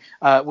country.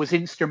 Was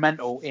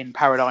instrumental in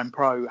Paradigm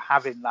Pro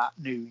having that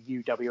new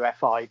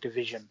UWFI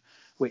division,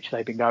 which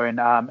they've been going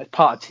as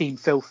part of Team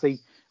Filthy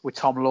with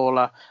Tom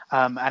Lawler.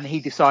 And he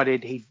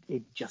decided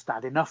he'd just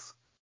had enough.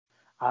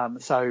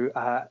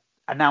 So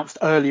announced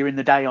earlier in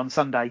the day on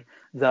Sunday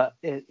that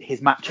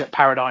his match at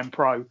Paradigm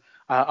Pro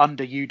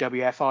under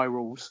UWFI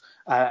rules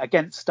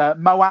against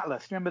Mo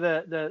Atlas.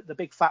 Remember the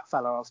big fat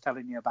fella I was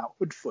telling you about,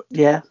 Hoodfoot?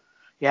 Yeah,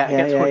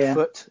 against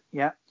Hoodfoot.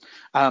 Yeah.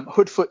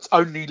 Hoodfoot's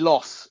only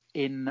loss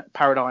in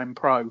Paradigm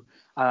Pro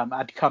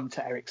had come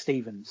to Eric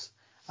Stevens.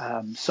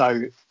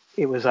 So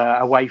it was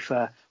a way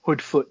for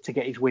Hoodfoot to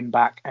get his win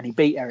back, and he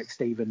beat Eric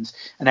Stevens,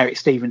 and Eric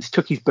Stevens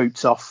took his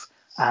boots off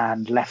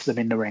and left them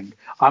in the ring.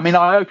 I mean,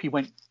 I hope he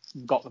went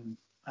and got them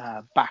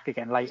back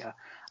again later,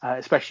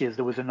 especially as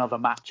there was another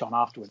match on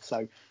afterwards.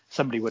 So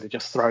somebody would have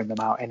just thrown them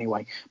out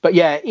anyway. But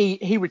yeah,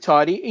 he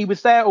retired. He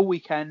was there all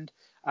weekend.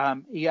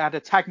 He had a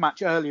tag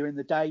match earlier in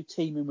the day,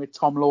 teaming with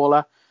Tom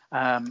Lawler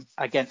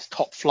against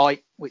Top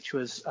Flight, which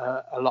was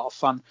a lot of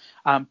fun.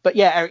 But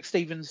yeah, Eric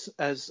Stevens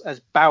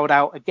has bowed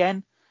out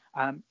again.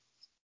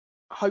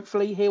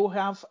 Hopefully he'll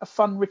have a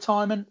fun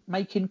retirement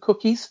making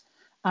cookies.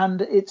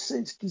 And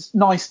it's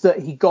nice that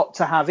he got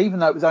to have, even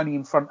though it was only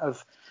in front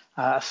of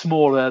a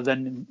smaller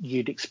than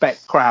you'd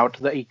expect crowd,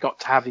 that he got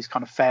to have his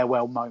kind of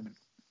farewell moment.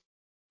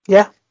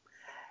 Yeah.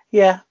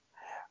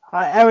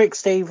 Eric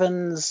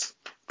Stevens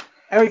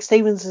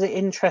is an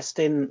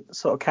interesting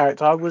sort of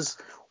character. I was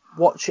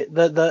watching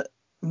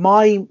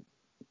my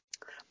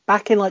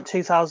back in like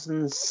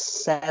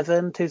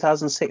 2007,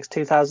 2006,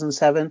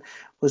 2007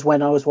 was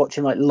when I was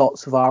watching like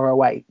lots of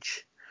ROH.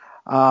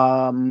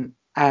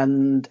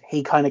 And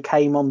he kind of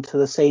came onto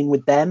the scene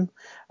with them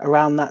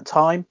around that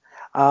time.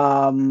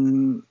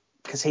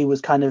 Because he was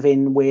kind of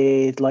in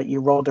with like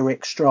your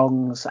Roderick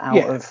Strongs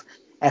out of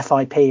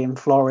FIP in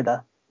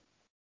Florida.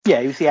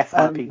 Yeah, he was the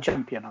FIP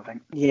champion, I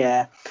think.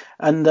 Yeah,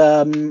 and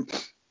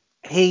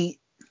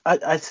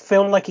I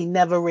feel like he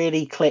never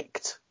really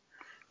clicked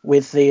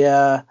with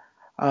the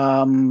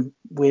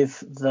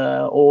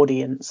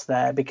audience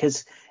there,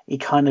 because he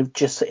kind of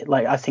just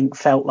like, I think,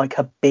 felt like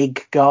a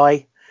big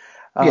guy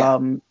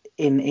in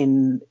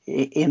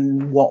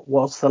what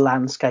was the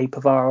landscape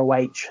of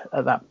ROH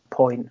at that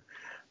point.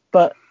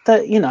 But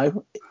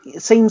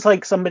it seems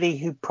like somebody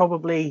who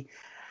probably,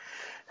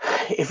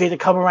 if he'd have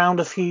come around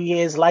a few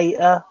years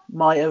later,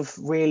 might have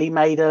really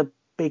made a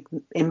big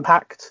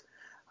impact.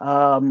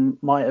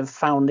 Might have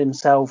found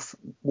himself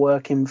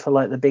working for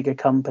like the bigger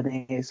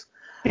companies.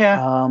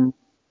 Yeah.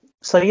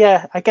 So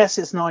yeah, I guess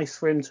it's nice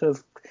for him to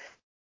have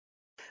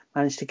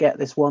managed to get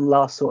this one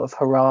last sort of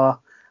hurrah,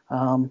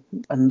 and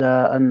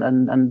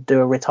do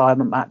a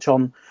retirement match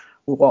on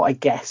what I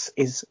guess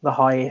is the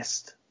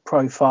highest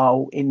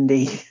profile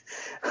indie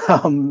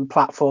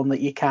platform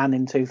that you can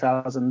in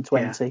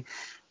 2020. Yeah.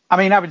 I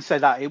mean, having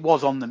said that, it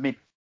was on the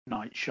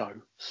midnight show,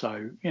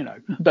 so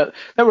but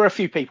there were a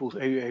few people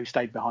who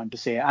stayed behind to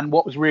see it. And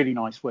what was really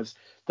nice was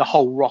the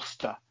whole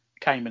roster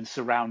came and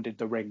surrounded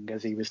the ring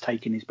as he was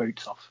taking his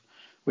boots off,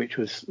 which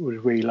was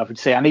really lovely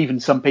to see. And even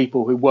some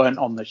people who weren't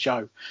on the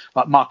show,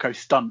 like Marco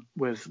Stunt,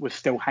 was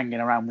still hanging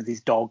around with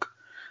his dog.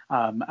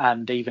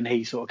 And even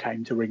he sort of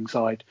came to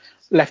ringside,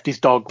 left his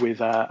dog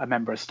with a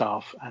member of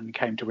staff, and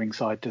came to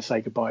ringside to say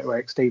goodbye to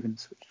Eric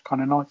Stevens, which is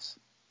kind of nice.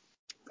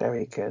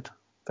 Very good.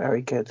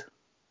 Very good.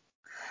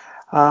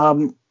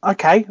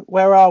 Okay,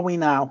 where are we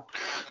now?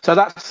 So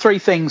that's three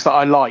things that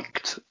I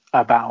liked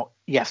about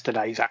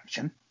yesterday's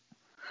action.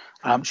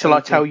 Shall I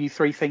tell you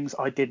three things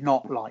I did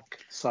not like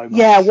so much?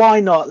 Yeah,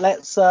 why not?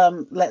 Let's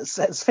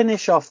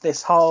finish off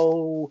this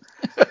whole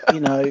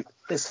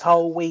this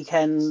whole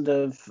weekend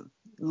of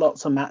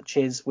lots of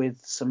matches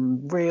with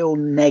some real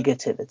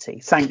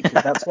negativity. Thank you.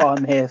 That's what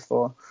I'm here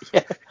for.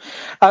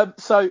 Yeah.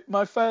 So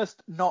my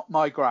first not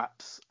my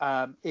graps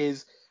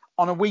is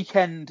on a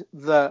weekend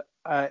that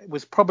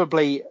was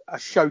probably a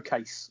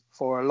showcase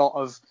for a lot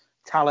of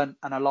talent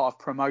and a lot of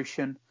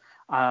promotion.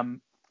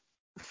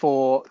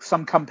 For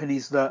some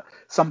companies that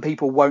some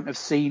people won't have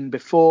seen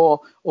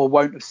before or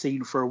won't have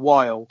seen for a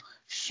while,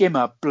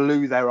 Shimmer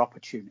blew their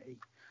opportunity.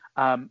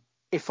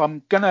 If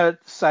I'm going to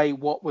say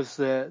what was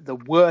the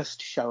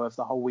worst show of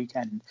the whole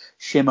weekend,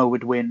 Shimmer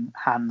would win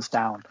hands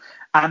down.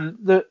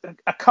 And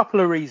a couple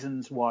of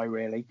reasons why,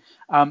 really.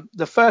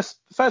 The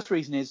first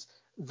reason is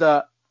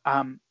that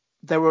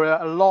there were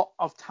a lot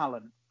of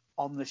talent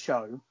on the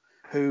show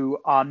who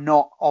are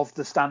not of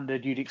the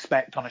standard you'd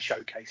expect on a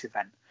showcase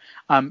event.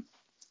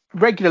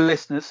 Regular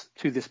listeners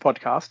to this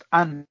podcast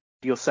and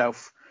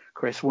yourself,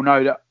 Chris, will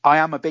know that I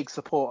am a big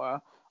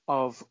supporter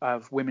of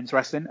women's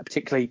wrestling,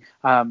 particularly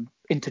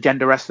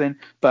intergender wrestling,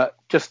 but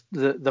just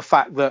the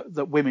fact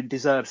that women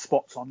deserve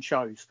spots on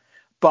shows.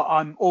 But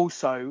I'm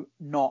also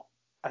not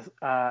of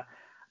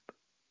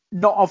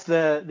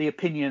the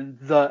opinion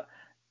that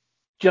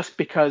just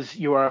because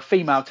you are a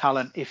female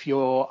talent, if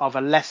you're of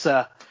a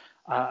lesser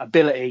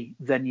ability,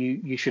 then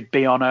you should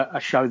be on a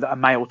show that a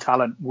male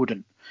talent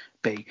wouldn't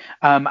be.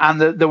 And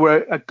there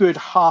were a good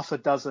half a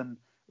dozen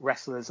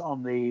wrestlers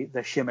on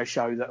the Shimmer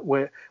show that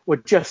were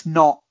just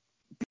not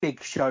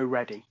big show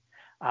ready.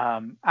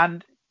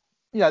 And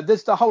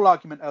there's the whole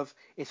argument of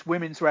it's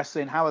women's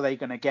wrestling. How are they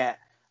going to get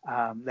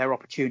their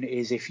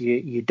opportunities if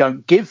you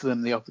don't give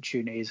them the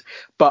opportunities?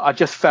 But I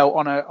just felt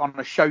on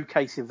a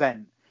showcase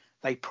event,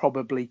 they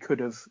probably could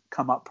have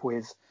come up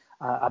with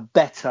a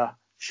better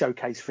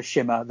showcase for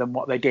Shimmer than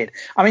what they did.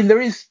 I mean,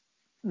 there is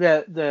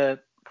the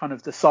kind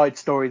of the side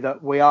story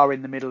that we are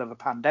in the middle of a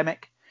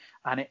pandemic,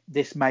 and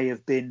this may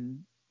have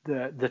been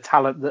the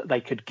talent that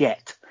they could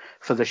get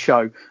for the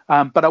show.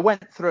 But I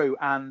went through,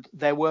 and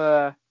there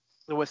were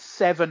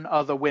 7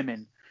 other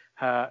women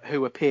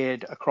who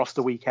appeared across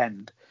the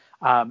weekend,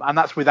 and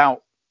that's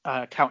without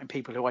counting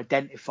people who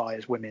identify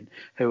as women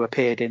who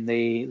appeared in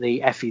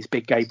the Effie's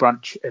Big Gay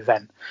Brunch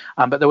event.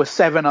 But there were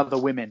 7 other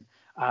women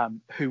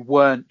who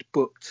weren't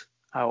booked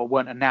or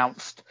weren't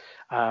announced,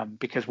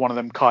 because one of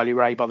them, Kylie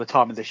Ray, by the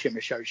time of the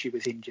Shimmer show, she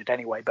was injured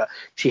anyway, but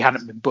she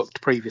hadn't been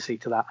booked previously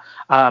to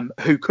that,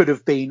 who could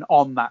have been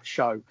on that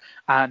show.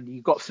 And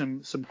you've got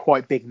some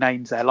quite big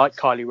names there, like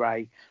Kylie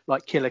Ray,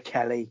 like Killer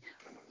Kelly,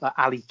 like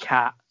Ali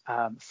Cat,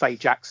 Faye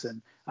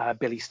Jackson,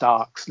 Billy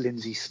Starks,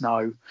 Lindsay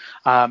Snow.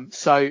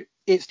 So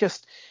it's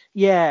just,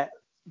 they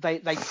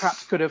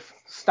perhaps could have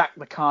stacked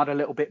the card a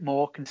little bit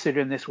more,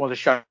 considering this was a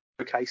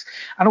showcase.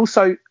 And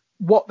also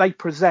what they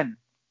present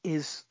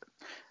is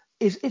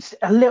it's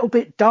a little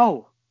bit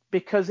dull,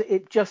 because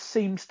it just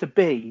seems to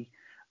be.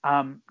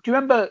 Do you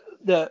remember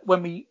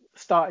when we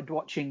started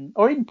watching,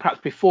 or even perhaps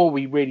before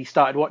we really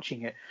started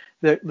watching it,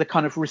 the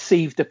kind of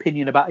received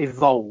opinion about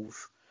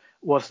Evolve?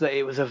 was that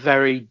it was a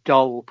very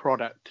dull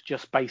product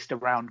just based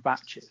around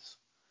matches.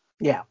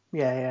 Yeah.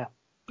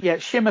 Yeah,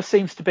 Shimmer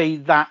seems to be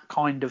that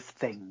kind of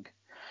thing.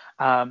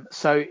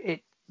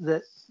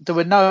 There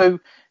were no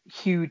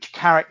huge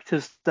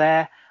characters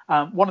there.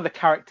 One of the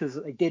characters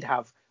that they did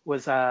have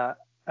was a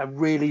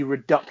really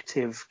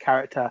reductive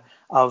character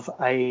of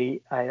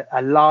a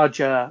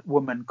larger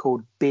woman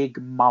called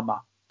Big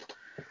Mama.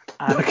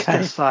 And it's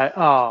just like,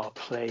 oh,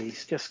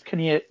 please, just can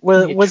you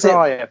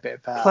try a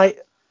bit better?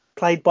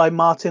 Played by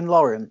Martin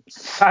Lawrence?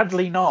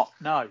 Sadly not,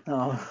 no.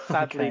 Oh,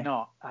 Sadly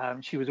not.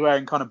 She was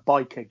wearing kind of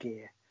biker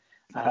gear.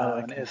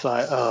 And it's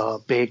like,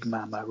 oh, Big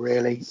Mama,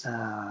 really?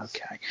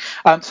 Okay.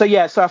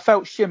 So I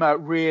felt Shimmer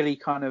really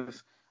kind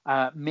of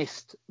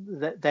missed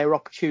their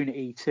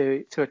opportunity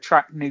to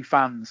attract new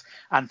fans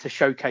and to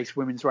showcase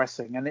women's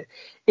wrestling. And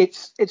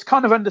it's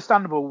kind of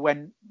understandable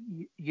when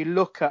you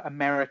look at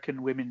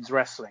American women's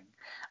wrestling.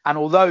 And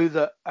although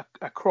that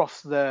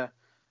across the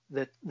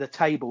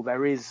table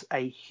there is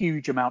a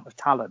huge amount of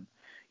talent,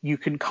 you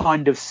can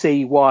kind of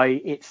see why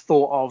it's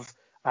thought of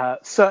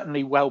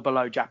certainly well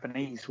below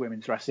Japanese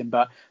women's wrestling,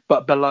 but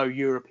below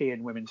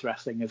European women's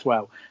wrestling as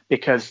well,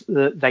 because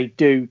they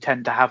do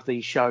tend to have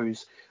these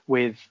shows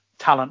with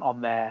talent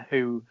on there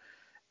who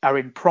are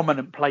in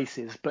prominent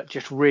places but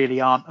just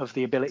really aren't of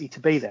the ability to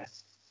be there.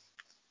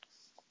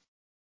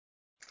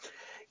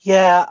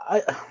 Yeah,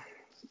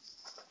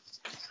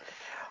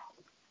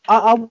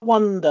 I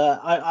wonder.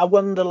 I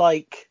wonder.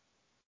 Like,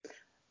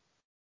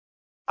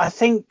 I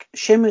think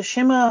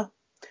Shimmer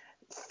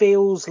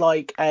feels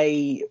like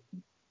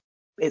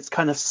it's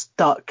kind of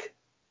stuck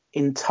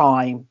in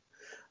time.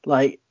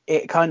 Like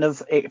it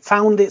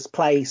found its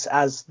place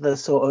as the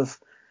sort of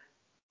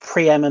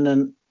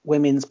preeminent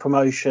women's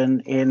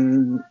promotion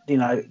in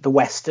the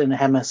Western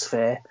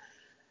Hemisphere,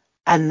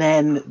 and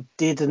then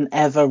didn't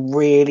ever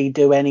really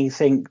do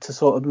anything to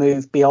sort of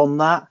move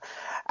beyond that.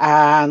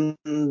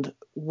 And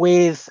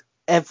with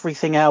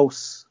everything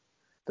else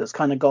that's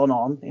kind of gone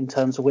on in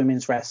terms of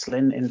women's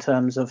wrestling, in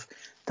terms of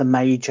the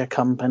major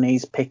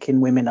companies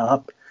picking women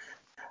up,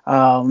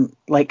 are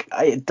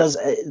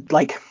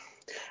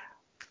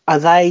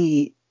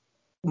they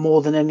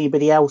more than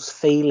anybody else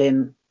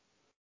feeling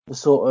the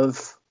sort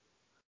of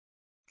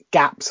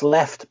gaps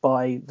left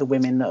by the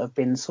women that have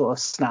been sort of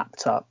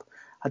snapped up?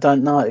 I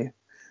don't know.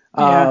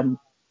 Yeah.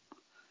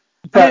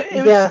 But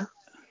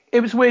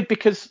it was weird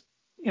because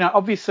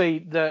obviously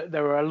there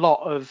were a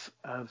lot of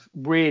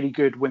really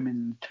good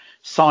women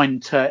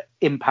signed to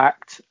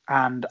Impact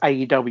and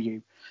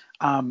AEW.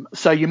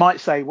 So you might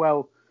say,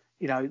 well,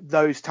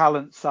 those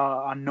talents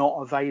are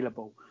not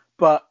available.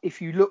 But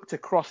if you looked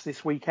across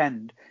this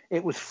weekend,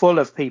 it was full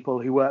of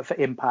people who work for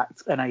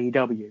Impact and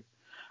AEW.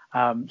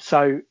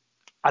 So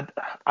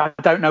I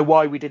don't know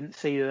why we didn't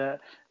see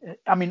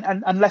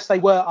unless they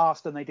were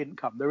asked and they didn't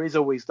come. There is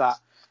always that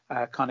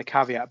kind of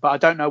caveat. But I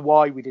don't know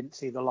why we didn't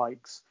see the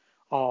likes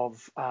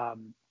of I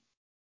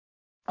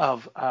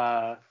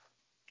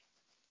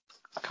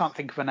can't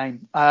think of her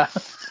name.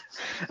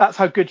 That's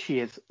how good she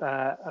is.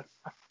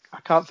 I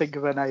can't think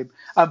of her name.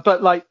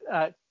 But like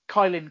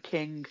Kylan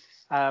King,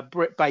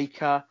 Britt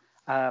Baker,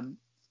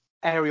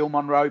 Ariel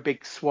Monroe,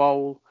 Big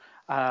Swole,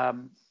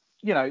 the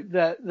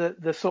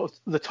sort of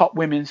the top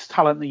women's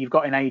talent that you've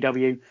got in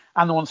AEW,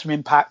 and the ones from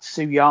Impact,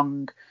 Sue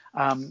Young.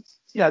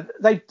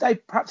 They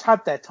perhaps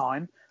had their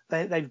time.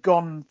 They've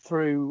gone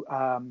through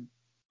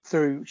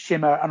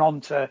Shimmer and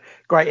on to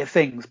greater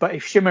things. But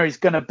if Shimmer is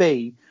going to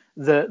be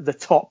the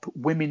top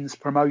women's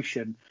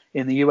promotion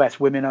in the US,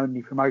 women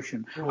only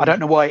promotion, I don't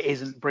know why it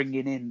isn't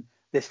bringing in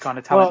this kind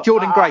of talent. Well,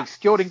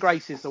 Jordan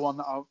Grace is the one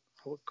that I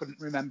couldn't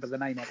remember the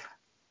name of.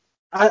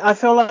 I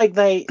feel like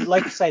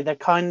like you say, they're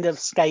kind of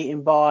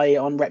skating by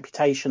on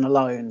reputation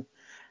alone,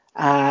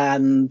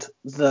 and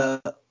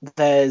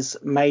there's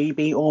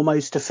maybe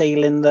almost a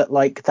feeling that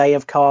like they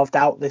have carved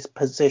out this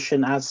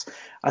position as,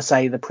 I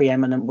say, the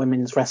preeminent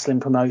women's wrestling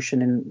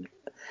promotion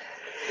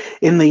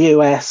in the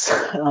US,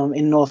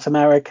 in North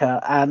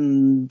America,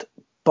 and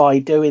by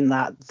doing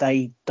that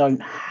they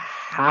don't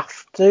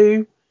have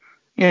to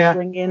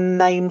bring in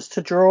names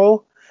to draw,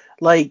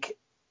 like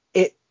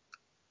it,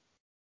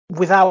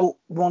 without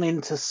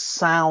wanting to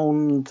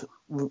sound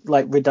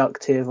like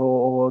reductive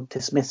or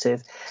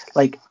dismissive.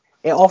 Like,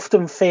 it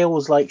often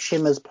feels like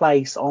Shimmer's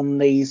place on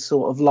these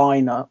sort of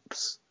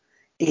lineups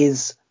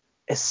is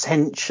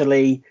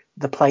essentially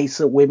the place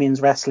that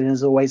women's wrestling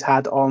has always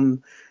had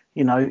on,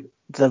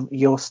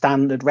 your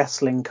standard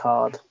wrestling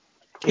card.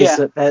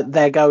 That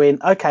they're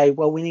going, okay,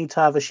 well, we need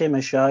to have a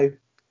Shimmer show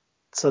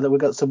so that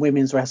we've got some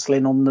women's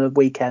wrestling on the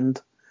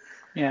weekend.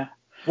 Yeah.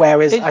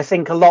 Whereas I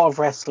think a lot of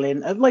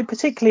wrestling, like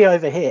particularly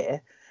over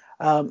here,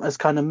 has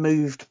kind of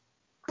moved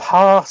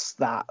past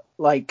that.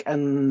 Like,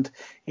 and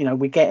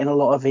we're getting a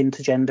lot of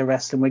intergender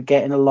wrestling. We're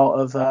getting a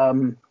lot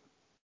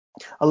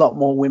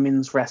more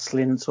women's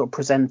wrestling sort of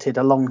presented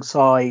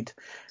alongside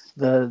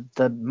the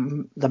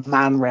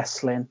man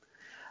wrestling.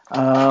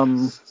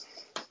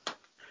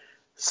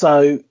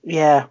 So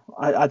yeah,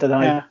 I don't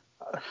know. Yeah.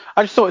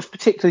 I just thought it was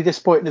particularly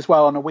disappointing as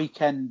well on a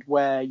weekend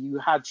where you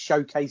had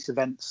showcase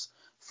events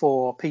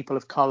for people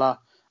of color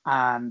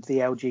and the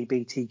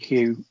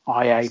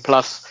LGBTQIA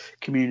plus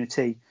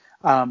community.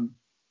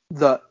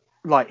 That,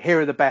 like, here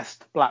are the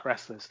best black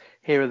wrestlers,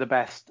 here are the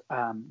best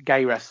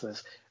gay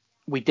wrestlers.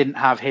 We didn't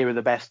have here are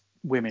the best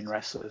women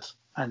wrestlers.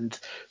 And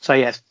so,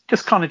 yes,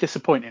 just kind of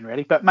disappointing,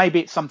 really. But maybe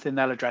it's something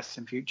they'll address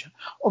in future.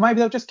 Or maybe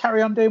they'll just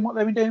carry on doing what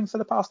they've been doing for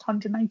the past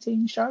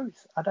 118 shows.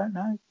 I don't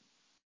know.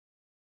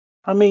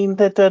 I mean,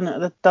 they've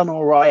done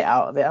all right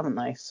out of it, haven't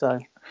they? So,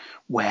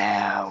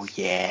 well,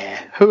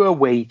 yeah. Who are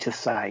we to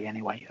say,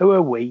 anyway? Who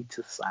are we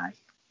to say?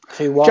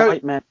 Two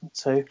white men,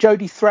 too.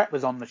 Jodie Threat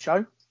was on the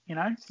show, you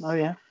know. Oh,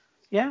 yeah.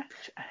 Yeah.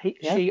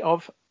 She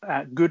of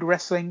good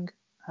wrestling.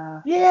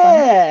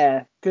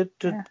 Yeah.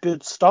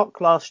 Good stock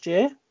last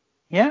year.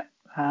 Yeah.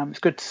 It's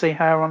good to see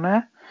her on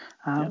there.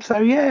 So,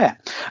 yeah.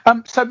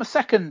 So my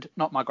second,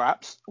 not my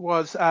graps,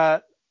 was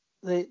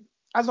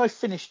as I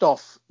finished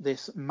off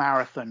this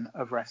marathon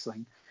of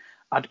wrestling,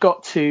 I'd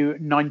got to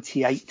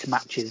 98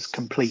 matches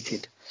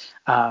completed.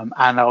 And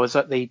I was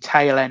at the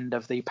tail end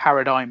of the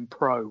Paradigm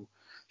Pro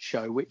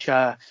show, which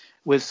had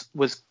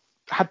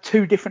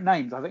two different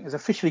names. I think it was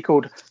officially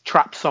called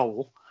Trap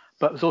Soul,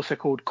 but it was also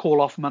called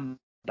Call Off Monday.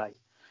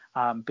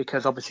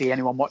 Because obviously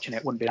anyone watching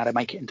it wouldn't be able to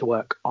make it into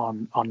work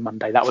on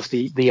Monday. That was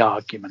the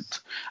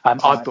argument.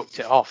 I booked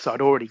it off, so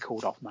I'd already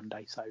called off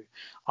Monday, so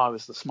I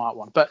was the smart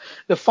one. But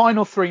the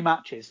final three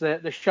matches,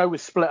 the show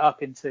was split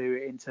up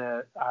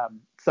into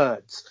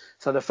thirds.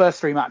 So the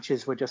first three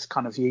matches were just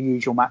kind of your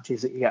usual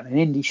matches that you get in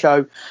an indie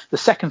show. The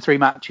second three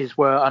matches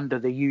were under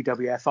the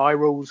UWFI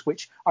rules,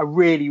 which I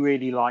really,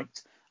 really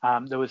liked.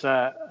 There was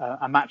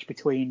a match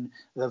between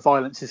the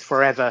Violence is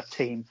Forever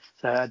team,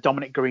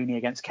 Dominic Guarini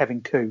against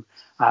Kevin Koo,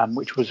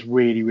 which was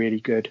really, really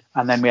good.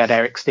 And then we had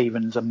Eric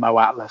Stevens and Mo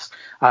Atlas.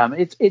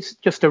 It's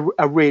just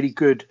a really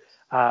good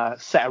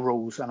set of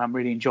rules, and I'm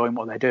really enjoying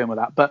what they're doing with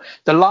that. But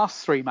the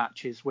last three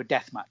matches were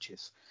death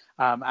matches.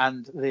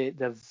 And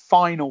the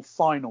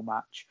final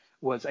match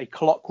was a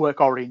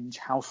Clockwork Orange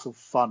House of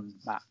Fun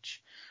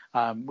match,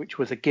 which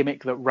was a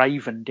gimmick that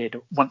Raven did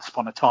once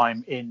upon a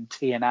time in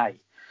TNA.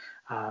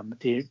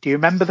 Do you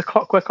remember the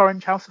Clockwork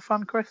Orange House of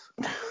Fun, Chris?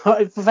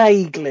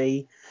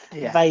 Vaguely.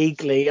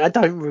 I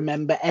don't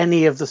remember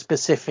any of the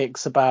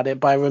specifics about it,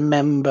 but I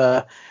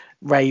remember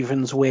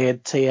Raven's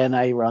weird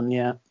TNA run.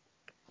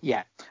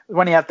 Yeah,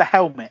 when he had the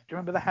helmet. Do you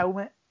remember the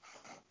helmet?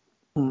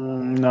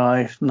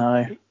 No.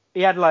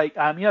 He had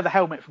the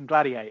helmet from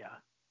Gladiator.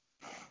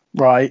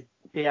 Right.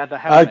 He had the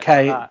helmet.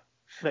 Okay.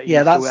 That he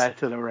used to wear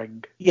to the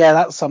ring. Yeah,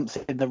 that's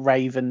something that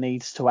Raven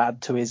needs to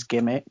add to his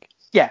gimmick.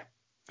 Yeah.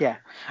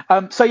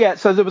 So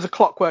there was a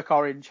Clockwork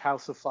Orange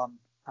House of Fun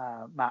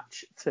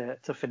match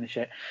to finish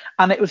it,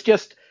 and it was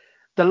just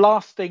the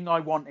last thing I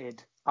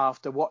wanted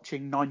after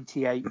watching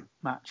 98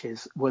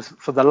 matches was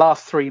for the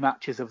last three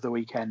matches of the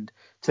weekend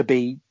to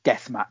be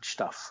deathmatch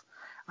stuff.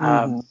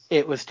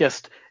 It was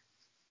just,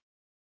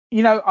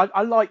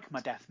 I like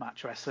my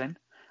deathmatch wrestling,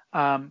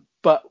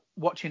 but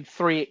watching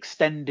three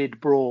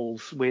extended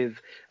brawls with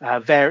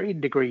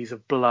varying degrees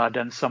of blood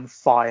and some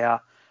fire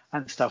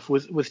and stuff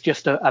was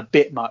just a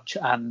bit much,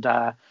 and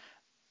a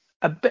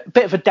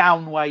bit of a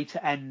down way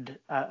to end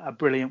a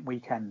brilliant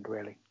weekend,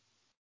 really.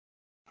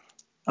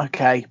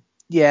 Okay.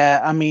 Yeah,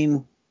 I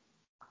mean,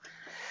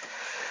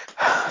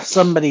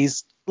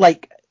 somebody's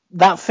like,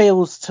 that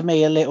feels to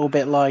me a little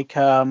bit like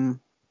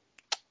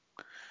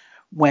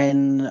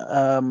when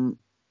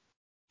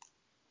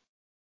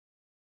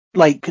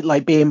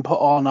like being put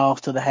on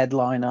after the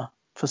headliner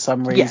for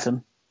some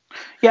reason.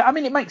 Yeah, I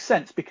mean, it makes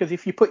sense, because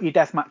if you put your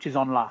death matches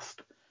on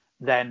last,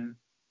 then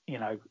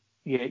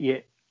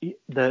the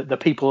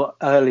people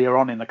earlier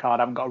on in the card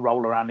haven't got to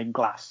roll around in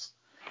glass.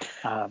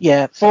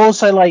 But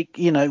also, like,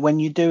 when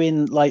you're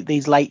doing like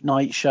these late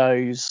night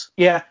shows,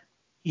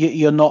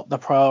 you're not the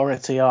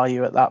priority, are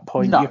you? At that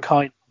point, you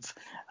kind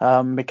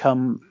of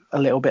become a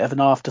little bit of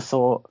an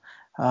afterthought.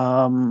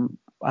 I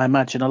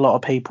imagine a lot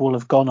of people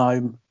have gone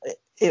home.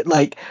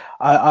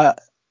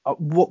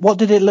 What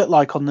did it look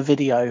like on the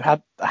video?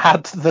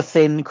 Had the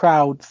thin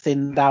crowd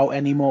thinned out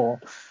anymore?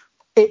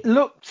 It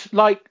looked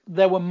like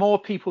there were more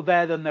people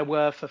there than there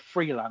were for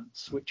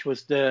Freelance, which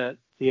was the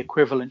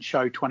equivalent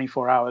show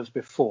 24 hours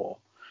before.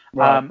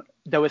 Right.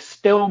 There were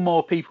still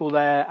more people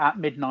there at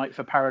midnight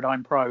for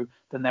Paradigm Pro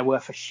than there were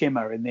for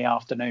Shimmer in the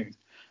afternoon,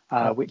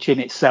 which in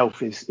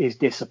itself is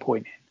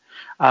disappointing.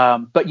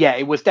 But yeah,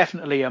 it was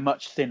definitely a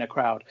much thinner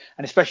crowd,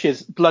 and especially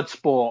as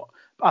Bloodsport.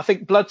 I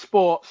think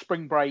Bloodsport,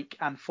 Spring Break,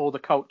 and For the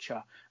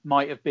Culture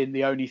might have been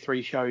the only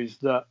three shows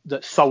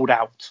that sold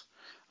out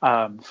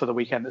for the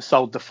weekend, that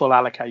sold the full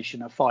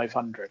allocation of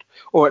 500,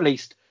 or at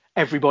least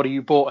everybody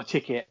who bought a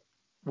ticket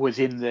was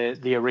in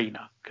the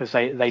arena, because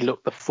they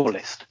looked the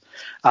fullest.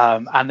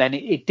 And then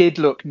it did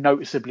look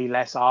noticeably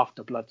less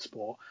after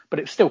Bloodsport, but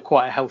it was still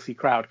quite a healthy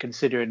crowd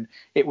considering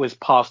it was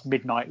past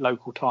midnight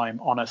local time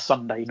on a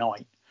Sunday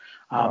night.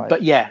 Right.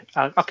 But yeah,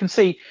 I can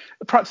see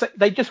perhaps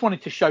they just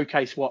wanted to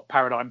showcase what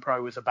Paradigm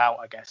Pro was about,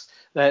 I guess.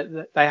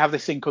 They have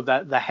this thing called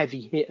the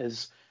Heavy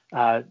Hitters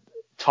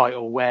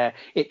title, where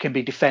it can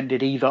be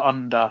defended either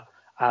under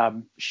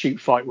shoot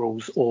fight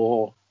rules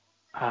or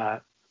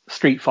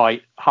street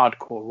fight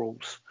hardcore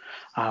rules.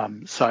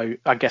 So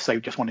I guess they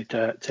just wanted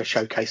to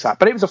showcase that.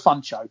 But it was a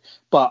fun show.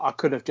 But I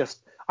could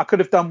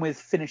have done with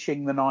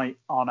finishing the night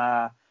on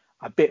a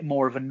bit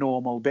more of a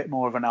normal, bit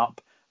more of an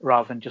up,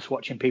 rather than just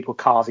watching people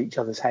carve each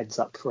other's heads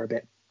up for a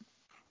bit.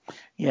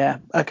 Yeah.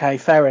 Okay.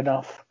 Fair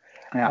enough.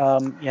 Yeah.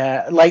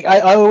 Yeah. Like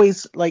I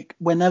always like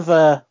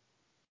whenever,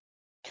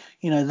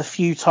 the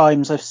few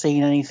times I've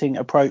seen anything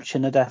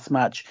approaching a death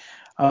match,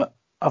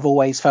 I've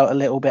always felt a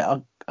little bit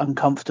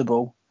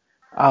uncomfortable.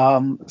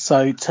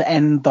 So to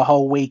end the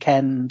whole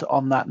weekend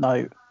on that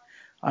note,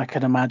 I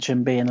can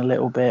imagine being a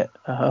little bit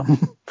of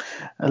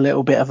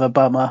a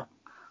bummer.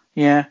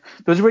 Yeah,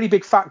 there was a really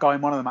big fat guy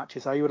in one of the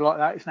matches. So you would like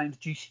that. His name's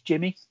Juicy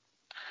Jimmy.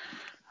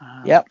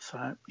 Yep.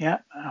 So yeah,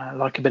 I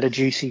like a bit of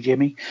Juicy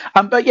Jimmy.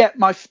 But yeah,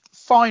 my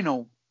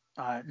final,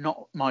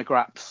 not my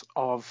graps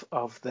of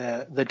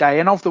the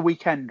day and of the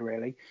weekend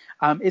really,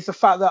 is the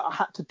fact that I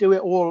had to do it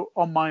all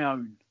on my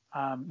own.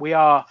 We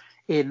are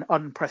in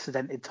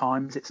unprecedented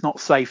times. It's not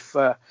safe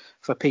for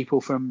people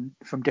from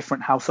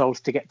different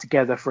households to get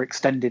together for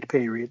extended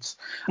periods.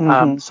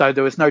 Mm-hmm. So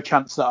there was no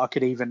chance that I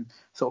could even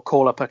sort of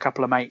call up a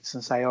couple of mates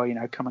and say,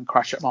 come and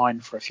crash at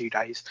mine for a few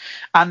days.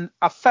 And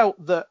I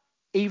felt that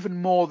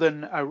even more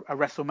than a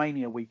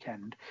WrestleMania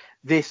weekend,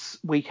 this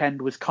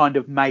weekend was kind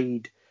of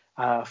made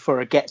for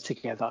a get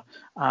together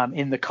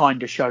in the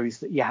kind of shows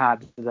that you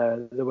had.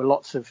 There were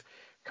lots of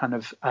kind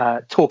of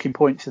talking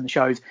points in the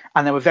shows,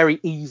 and they were very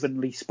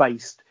evenly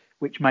spaced,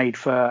 which made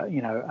for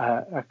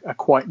a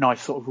quite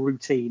nice sort of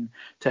routine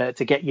to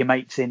get your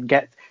mates in,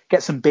 get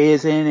some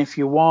beers in if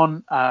you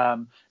want.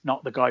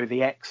 Not the guy with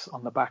the X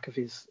on the back of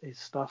his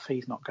stuff,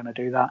 he's not going to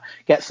do that.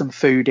 Get some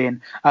food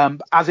in.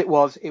 As it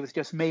was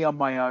just me on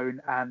my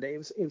own, and it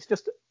was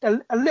just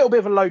a little bit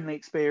of a lonely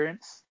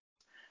experience.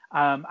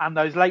 And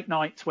those late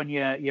nights when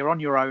you're on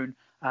your own,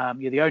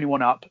 you're the only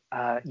one up,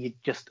 you're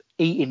just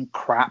eating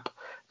crap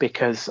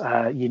because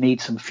you need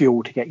some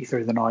fuel to get you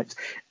through the nights.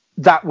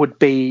 That would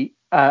be,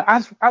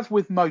 as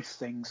with most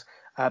things,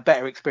 a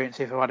better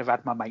experience if I'd have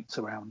had my mates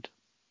around.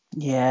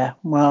 Yeah,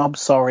 well, I'm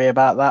sorry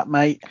about that,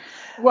 mate.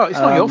 Well, it's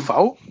not your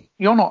fault.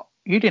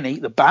 You didn't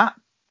eat the bat.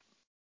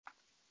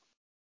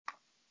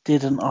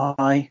 Didn't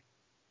I?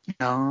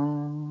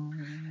 No.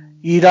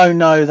 You don't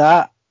know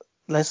that.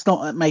 Let's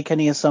not make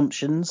any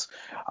assumptions.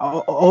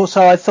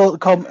 Also, I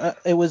thought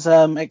it was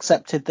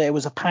accepted that it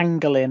was a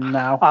pangolin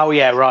now. Oh,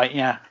 yeah, right,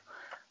 yeah.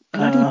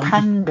 Bloody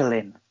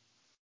pangolin.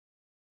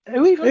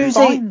 Who even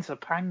finds a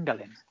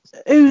pangolin?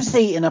 Who's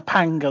eating a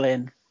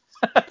pangolin?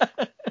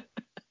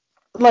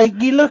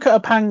 Like, you look at a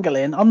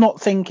pangolin, I'm not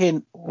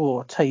thinking,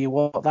 I'll tell you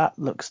what, that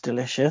looks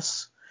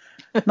delicious.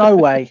 No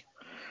way.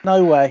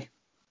 No way.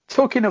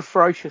 Talking of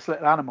ferocious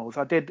little animals,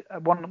 I did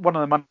one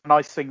of the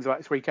nice things about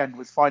this weekend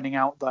was finding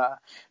out that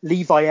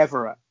Levi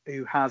Everett,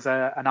 who has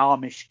an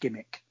Amish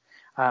gimmick,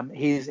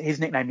 his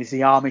nickname is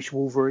the Amish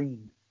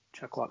Wolverine,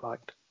 which I quite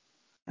liked.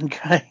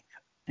 Okay.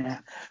 Yeah.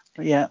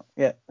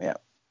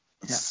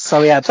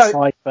 So he had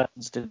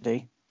sideburns, did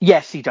he?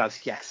 Yes, he does.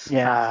 Yes.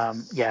 Yeah.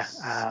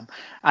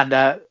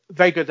 And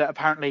very good that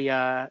apparently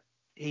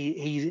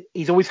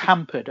he's always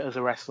hampered as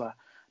a wrestler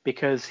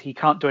because he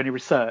can't do any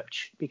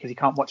research because he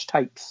can't watch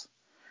tapes.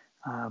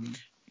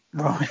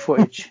 Right.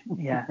 Footage.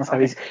 Yeah.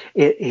 Right. So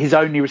his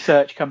only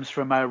research comes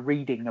from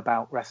reading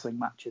about wrestling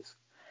matches.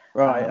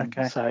 Right.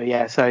 Okay. So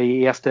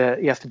he has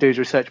to do his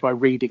research by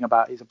reading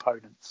about his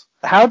opponents.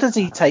 How does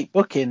he take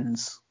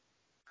bookings?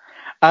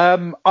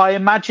 I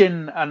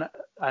imagine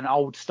an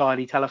old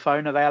styley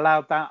telephone. Are they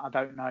allowed that? I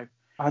don't know.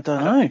 I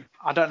don't know.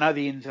 I don't know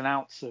the ins and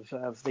outs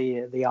of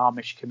the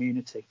Amish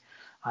community.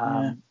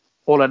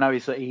 All I know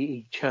is that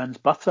he churns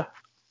butter.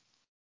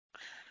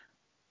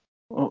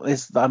 Well,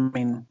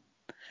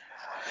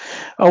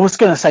 I was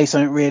going to say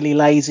something really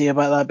lazy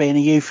about that being a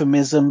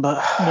euphemism,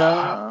 but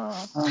no.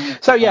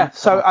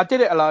 So I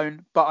did it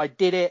alone, but I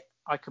did it.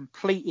 I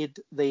completed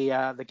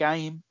the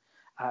game.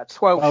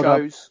 12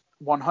 shows,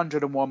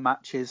 101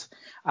 matches,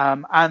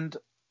 and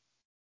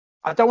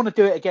I don't want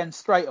to do it again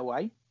straight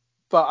away,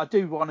 but I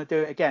do want to do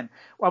it again.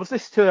 Well, I was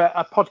listening to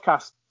a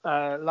podcast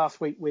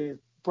last week with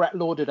Brett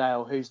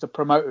Lauderdale, who's the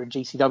promoter in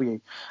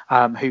GCW,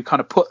 who kind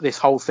of put this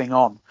whole thing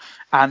on.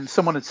 And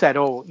someone had said,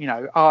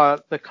 are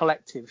the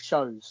collective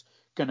shows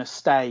going to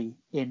stay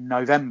in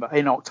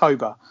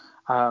October,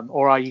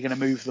 or are you going to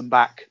move them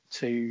back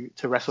to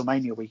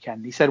WrestleMania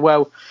weekend? He said,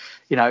 well,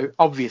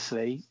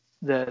 obviously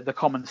the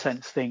common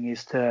sense thing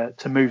is to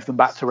move them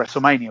back to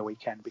WrestleMania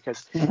weekend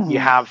because you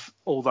have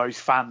all those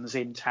fans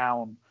in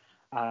town.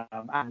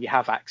 And you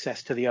have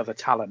access to the other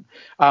talent.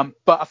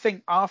 But I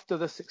think after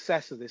the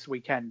success of this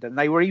weekend, and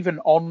they were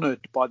even honoured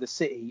by the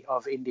city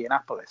of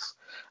Indianapolis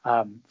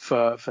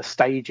for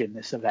staging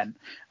this event,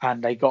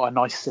 and they got a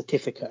nice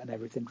certificate and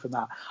everything from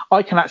that.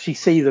 I can actually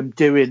see them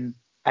doing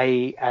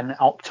an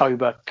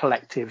October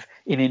collective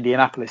in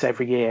Indianapolis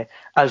every year,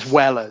 as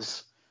well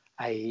as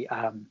a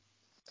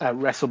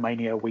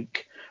WrestleMania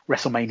week,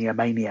 WrestleMania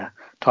Mania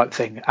type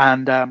thing.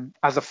 And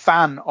as a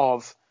fan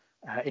of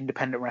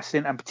independent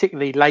wrestling, and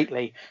particularly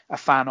lately a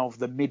fan of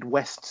the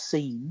Midwest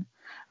scene,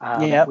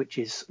 Yep. which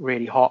is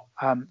really hot.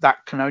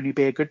 That can only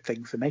be a good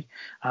thing for me,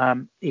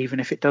 even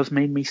if it does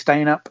mean me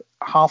staying up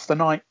half the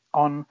night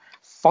on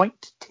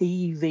Fight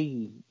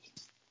TV.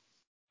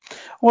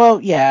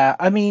 Well, yeah,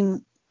 I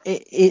mean,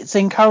 it's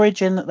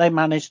encouraging that they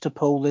managed to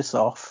pull this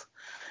off.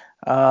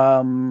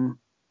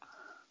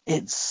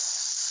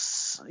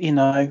 It's,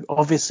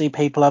 obviously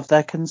people have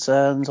their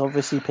concerns.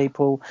 Obviously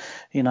people,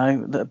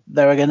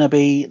 there are going to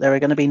be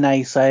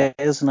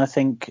naysayers, and I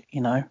think,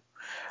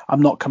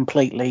 I'm not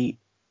completely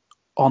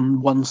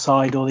on one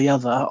side or the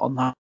other on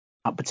that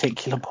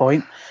particular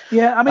point.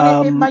 Yeah, I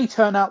mean, it may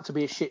turn out to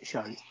be a shit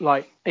show.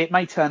 Like, it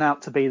may turn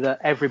out to be that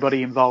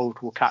everybody involved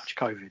will catch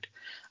COVID,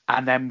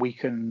 and then we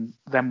can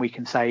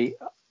say,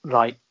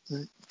 like,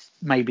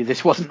 maybe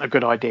this wasn't a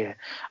good idea.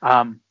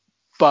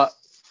 But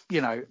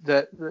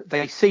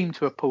they seem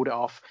to have pulled it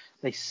off.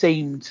 They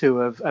seem to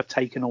have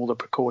taken all the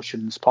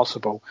precautions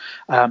possible.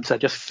 So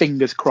just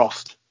fingers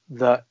crossed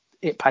that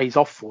it pays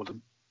off for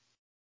them.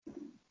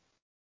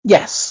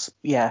 Yes,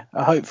 yeah.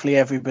 Hopefully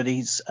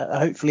everybody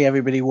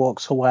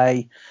walks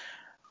away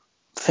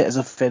fit as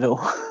a fiddle.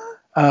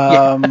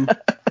 But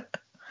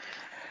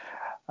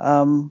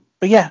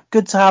yeah,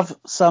 good to have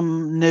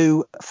some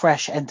new,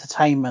 fresh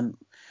entertainment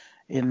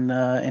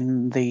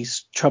in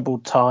these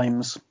troubled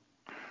times.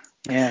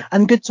 Yeah,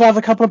 and good to have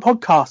a couple of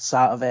podcasts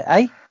out of it,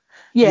 eh?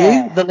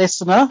 Yeah, You, the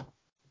listener,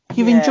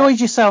 you've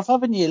enjoyed yourself,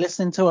 haven't you,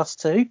 listening to us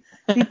too?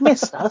 You've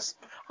missed us.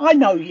 I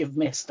know you've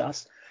missed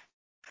us.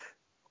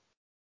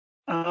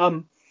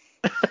 But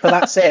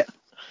that's it.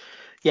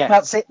 Yeah,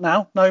 that's it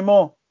now. No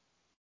more.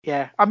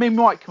 Yeah, I mean,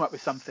 we might come up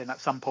with something at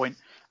some point.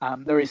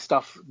 There is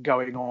stuff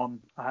going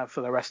on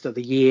for the rest of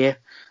the year.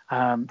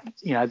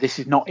 This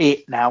is not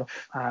it now.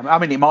 I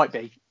mean, it might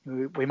be.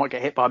 We might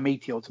get hit by a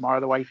meteor tomorrow,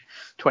 the way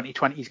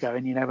 2020 is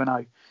going. You never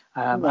know.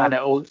 And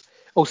it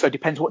also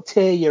depends what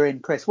tier you're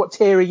in, Chris. What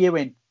tier are you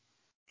in?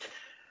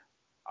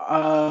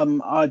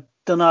 I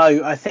don't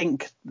know. I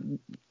think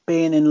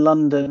being in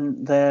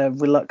London, they're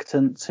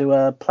reluctant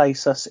to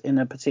place us in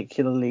a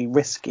particularly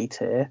risky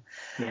tier.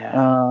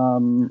 Yeah.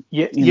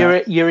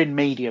 You're in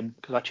medium,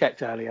 because I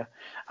checked earlier.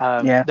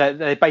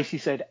 They basically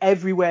said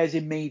everywhere's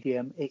in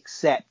medium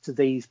except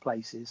these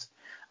places,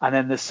 and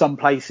then there's some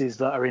places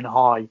that are in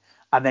high,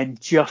 and then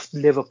just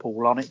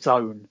Liverpool on its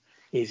own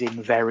is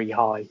in very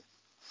high.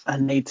 I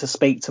need to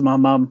speak to my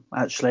mum,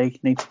 actually.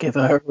 Need to give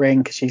her a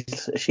ring because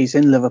she's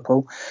in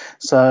Liverpool.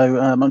 So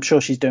I'm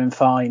sure she's doing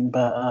fine,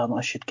 but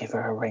I should give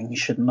her a ring,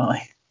 shouldn't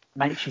I?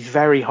 Mate, she's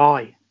very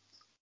high.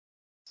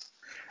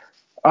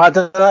 I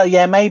don't know.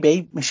 Yeah,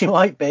 maybe. She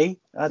might be.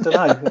 I don't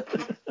know.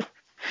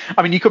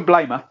 I mean, you couldn't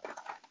blame her.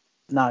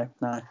 No.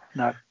 No.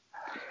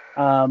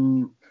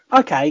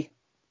 Okay.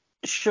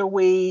 Shall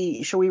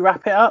we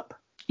wrap it up?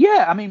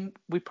 Yeah, I mean,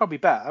 we probably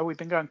better. We've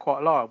been going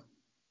quite a while.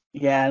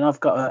 Yeah, and I've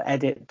got to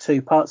edit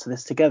 2 parts of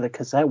this together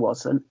because there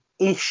was an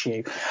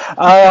issue.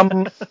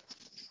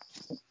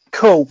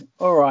 Cool.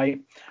 All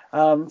right.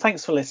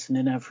 Thanks for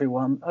listening,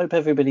 everyone. Hope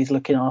everybody's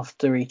looking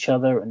after each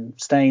other and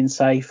staying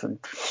safe and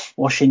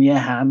washing your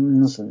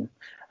hands and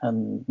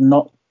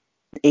not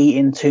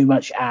eating too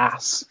much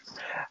ass.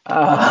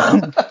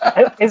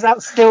 Is that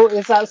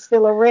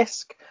still a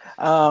risk?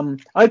 I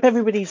hope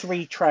everybody's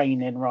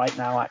retraining right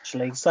now,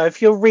 actually. So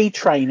if you're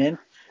retraining,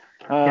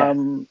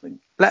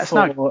 let us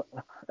know.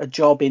 A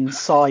job in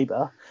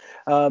cyber,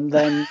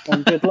 then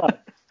good luck.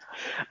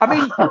 I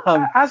mean,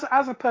 as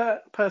a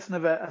person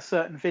of a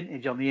certain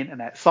vintage on the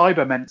internet,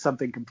 cyber meant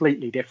something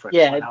completely different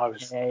when I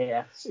was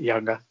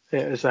younger.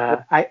 It was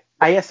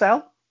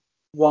ASL?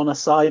 Wanna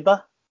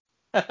cyber?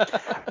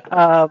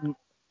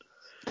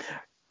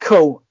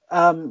 Cool.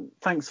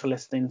 Thanks for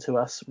listening to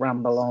us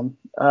ramble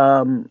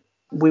on.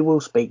 We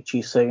will speak to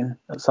you soon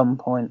at some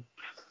point.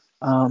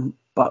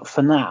 But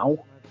for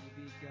now,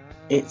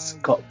 it's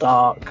got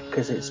dark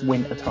because it's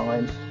winter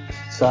time.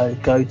 So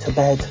go to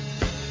bed.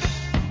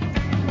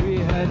 We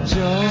had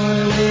joy,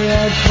 we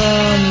had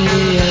fun,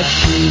 we had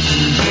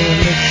seasons in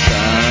the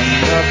sun.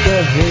 Up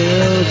the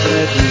hills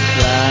that we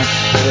climbed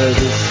were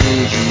the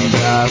seasons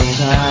out of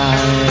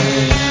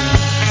time.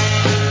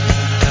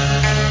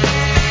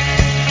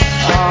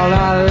 All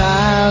our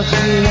lives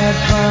we had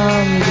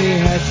fun, we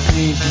had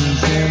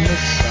seasons in the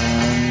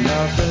sun.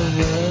 Of the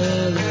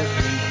world that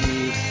we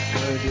gave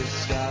were the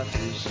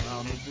starfish.